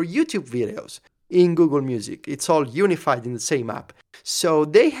look for YouTube videos in Google Music. It's all unified in the same app. So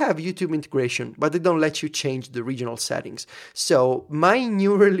they have YouTube integration, but they don't let you change the regional settings. So my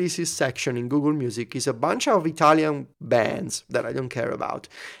new releases section in Google Music is a bunch of Italian bands that I don't care about,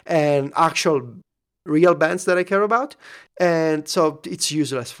 and actual real bands that I care about. And so it's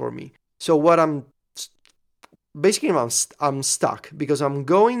useless for me. So what I'm stuck because I'm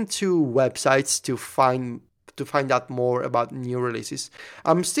going to websites to find out more about new releases.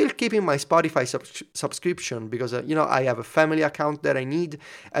 I'm still keeping my Spotify subscription because I have a family account that I need,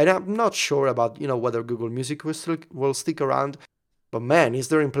 and I'm not sure about whether Google Music will stick around. But man, is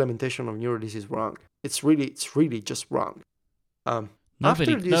their implementation of new releases wrong? It's really just wrong.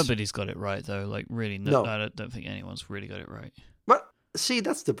 Nobody's got it right though. Like really, no. I don't think anyone's really got it right. But see,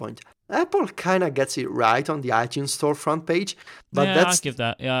 that's the point. Apple kind of gets it right on the iTunes Store front page, but I give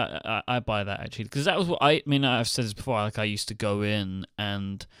that. Yeah, I buy that actually because that was what I mean. I've said this before. Like I used to go in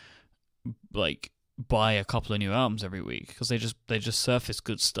and like buy a couple of new albums every week because they just surface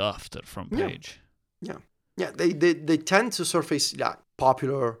good stuff to the front page. Yeah. They tend to surface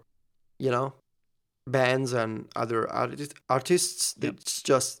popular, bands and other artists. Yep. It's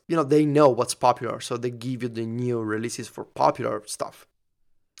just they know what's popular, so they give you the new releases for popular stuff.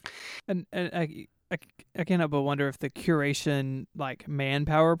 And I cannot but wonder if the curation like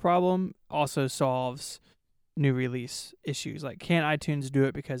manpower problem also solves new release issues. Like, can iTunes do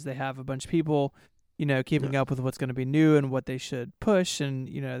it because they have a bunch of people, keeping up with what's going to be new and what they should push, and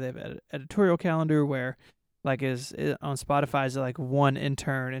they have an editorial calendar where, like, is on Spotify is like one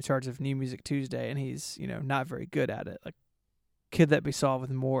intern in charge of New Music Tuesday, and he's not very good at it. Like, could that be solved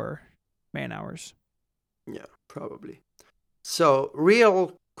with more man hours? Yeah, probably. So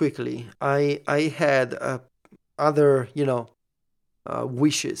real quickly, I had other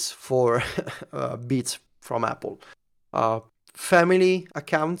wishes for Beats from Apple. Family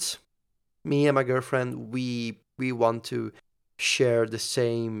accounts. Me and my girlfriend, we want to share the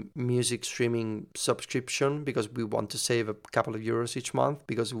same music streaming subscription because we want to save a couple of euros each month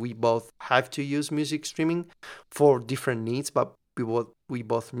because we both have to use music streaming for different needs, but we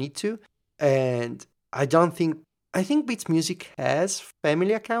both need to. And I think Beats Music has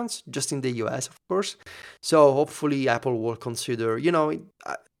family accounts, just in the US, of course. So hopefully Apple will consider,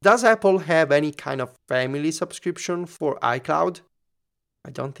 does Apple have any kind of family subscription for iCloud?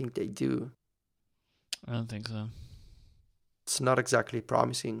 I don't think they do. I don't think so. It's not exactly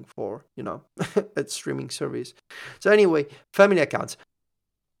promising for, a streaming service. So anyway, family accounts.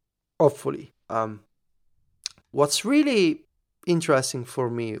 Hopefully. What's really interesting for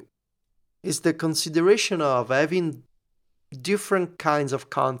me is the consideration of having different kinds of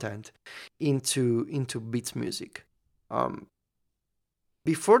content into Beats Music.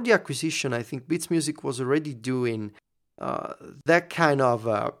 Before the acquisition, I think Beats Music was already doing that kind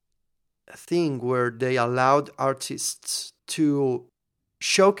of thing where they allowed artists to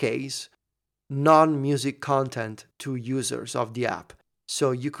showcase non-music content to users of the app.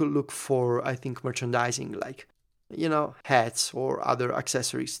 So you could look for, I think, merchandising like, hats or other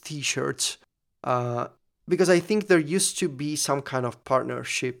accessories, t-shirts, because I think there used to be some kind of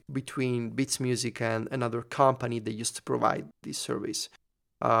partnership between Beats Music and another company that used to provide this service.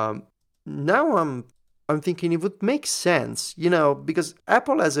 Now I'm thinking it would make sense, because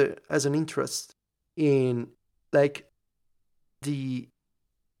Apple has an interest in like the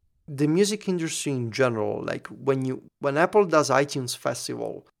music industry in general. Like when Apple does iTunes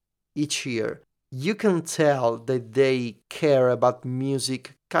Festival each year, you can tell that they care about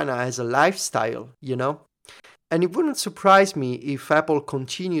music kind of as a lifestyle, And it wouldn't surprise me if Apple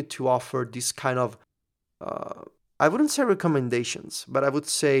continued to offer this kind of, I wouldn't say recommendations, but I would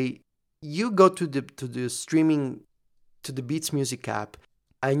say you go to the streaming, to the Beats Music app,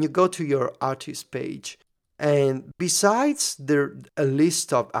 and you go to your artist page. And besides a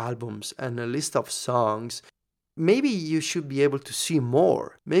list of albums and a list of songs, maybe you should be able to see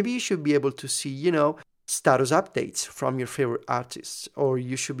more. Maybe you should be able to see, status updates from your favorite artists, or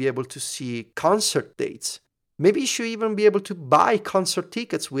you should be able to see concert dates. Maybe you should even be able to buy concert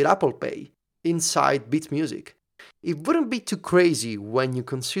tickets with Apple Pay inside Beats Music. It wouldn't be too crazy when you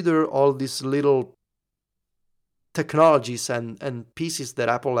consider all these little technologies and pieces that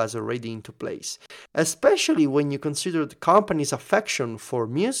Apple has already into place, especially when you consider the company's affection for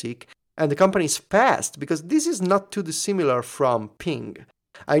music and the company's past, because this is not too dissimilar from Ping.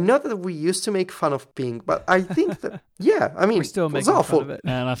 I know that we used to make fun of Ping, but I think that, yeah, I mean, we're still making fun of it.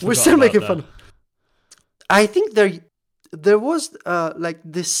 We're still making fun. I think there was like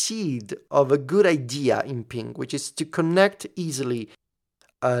the seed of a good idea in Ping, which is to connect easily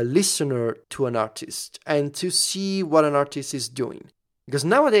a listener to an artist and to see what an artist is doing. Because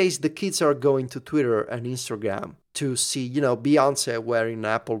nowadays the kids are going to Twitter and Instagram to see, Beyonce wearing an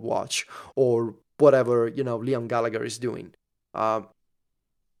Apple Watch or whatever, Liam Gallagher is doing.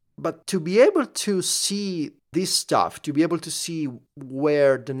 But to be able to see this stuff, to be able to see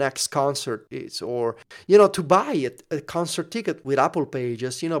where the next concert is, or, to buy a concert ticket with Apple Pay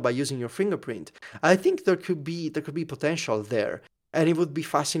just, by using your fingerprint, I think there could be potential there. And it would be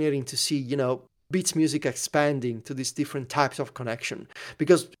fascinating to see, Beats Music expanding to these different types of connection.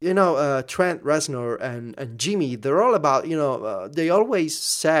 Because, Trent Reznor and Jimmy, they're all about, they always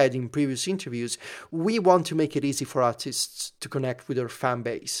said in previous interviews, we want to make it easy for artists to connect with their fan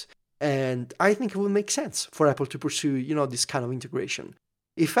base. And I think it would make sense for Apple to pursue, this kind of integration.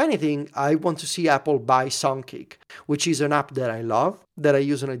 If anything, I want to see Apple buy Songkick, which is an app that I love, that I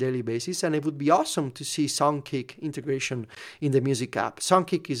use on a daily basis, and it would be awesome to see Songkick integration in the music app.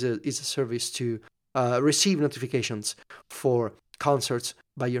 Songkick is a service to receive notifications for concerts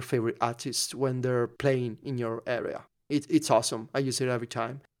by your favorite artists when they're playing in your area. It's awesome. I use it every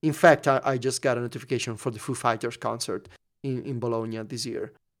time. In fact, I just got a notification for the Foo Fighters concert in Bologna this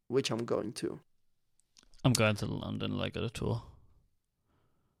year, which I'm going to. I'm going to London like at a tour.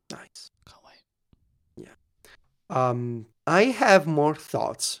 Nice. Can't wait. Yeah. I have more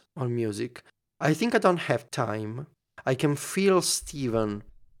thoughts on music. I think I don't have time. I can feel Steven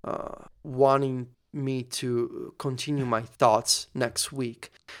wanting me to continue my thoughts next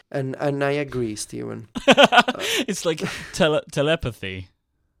week. And I agree, Steven. It's like telepathy.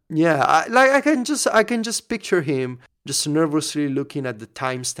 Yeah, I can just picture him just nervously looking at the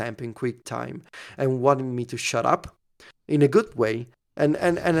timestamp in QuickTime and wanting me to shut up in a good way. And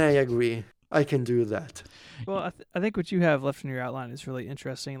I agree. I can do that. Well, I think what you have left in your outline is really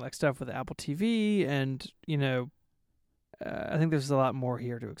interesting, like stuff with Apple TV, and I think there's a lot more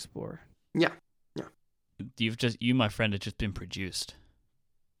here to explore. Yeah. You, my friend, have just been produced.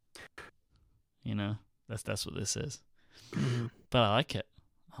 That's what this is. But I like it.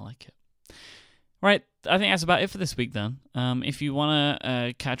 Right, I think that's about it for this week then. If you want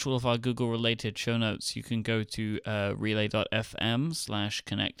to catch all of our Google-related show notes, you can go to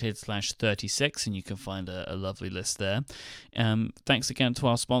relay.fm/connected/36, and you can find a lovely list there. Thanks again to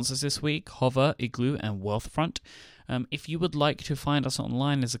our sponsors this week, Hover, Igloo, and Wealthfront. If you would like to find us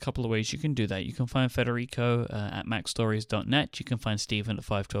online, there's a couple of ways you can do that. You can find Federico at macstories.net. You can find Stephen at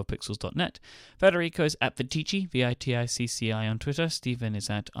 512pixels.net. Federico is at Viticci, Viticci on Twitter. Stephen is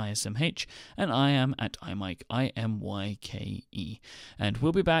at ISMH. And I am at iMyke, IMYKE. And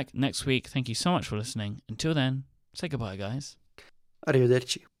we'll be back next week. Thank you so much for listening. Until then, say goodbye, guys.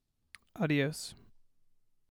 Arrivederci. Adios.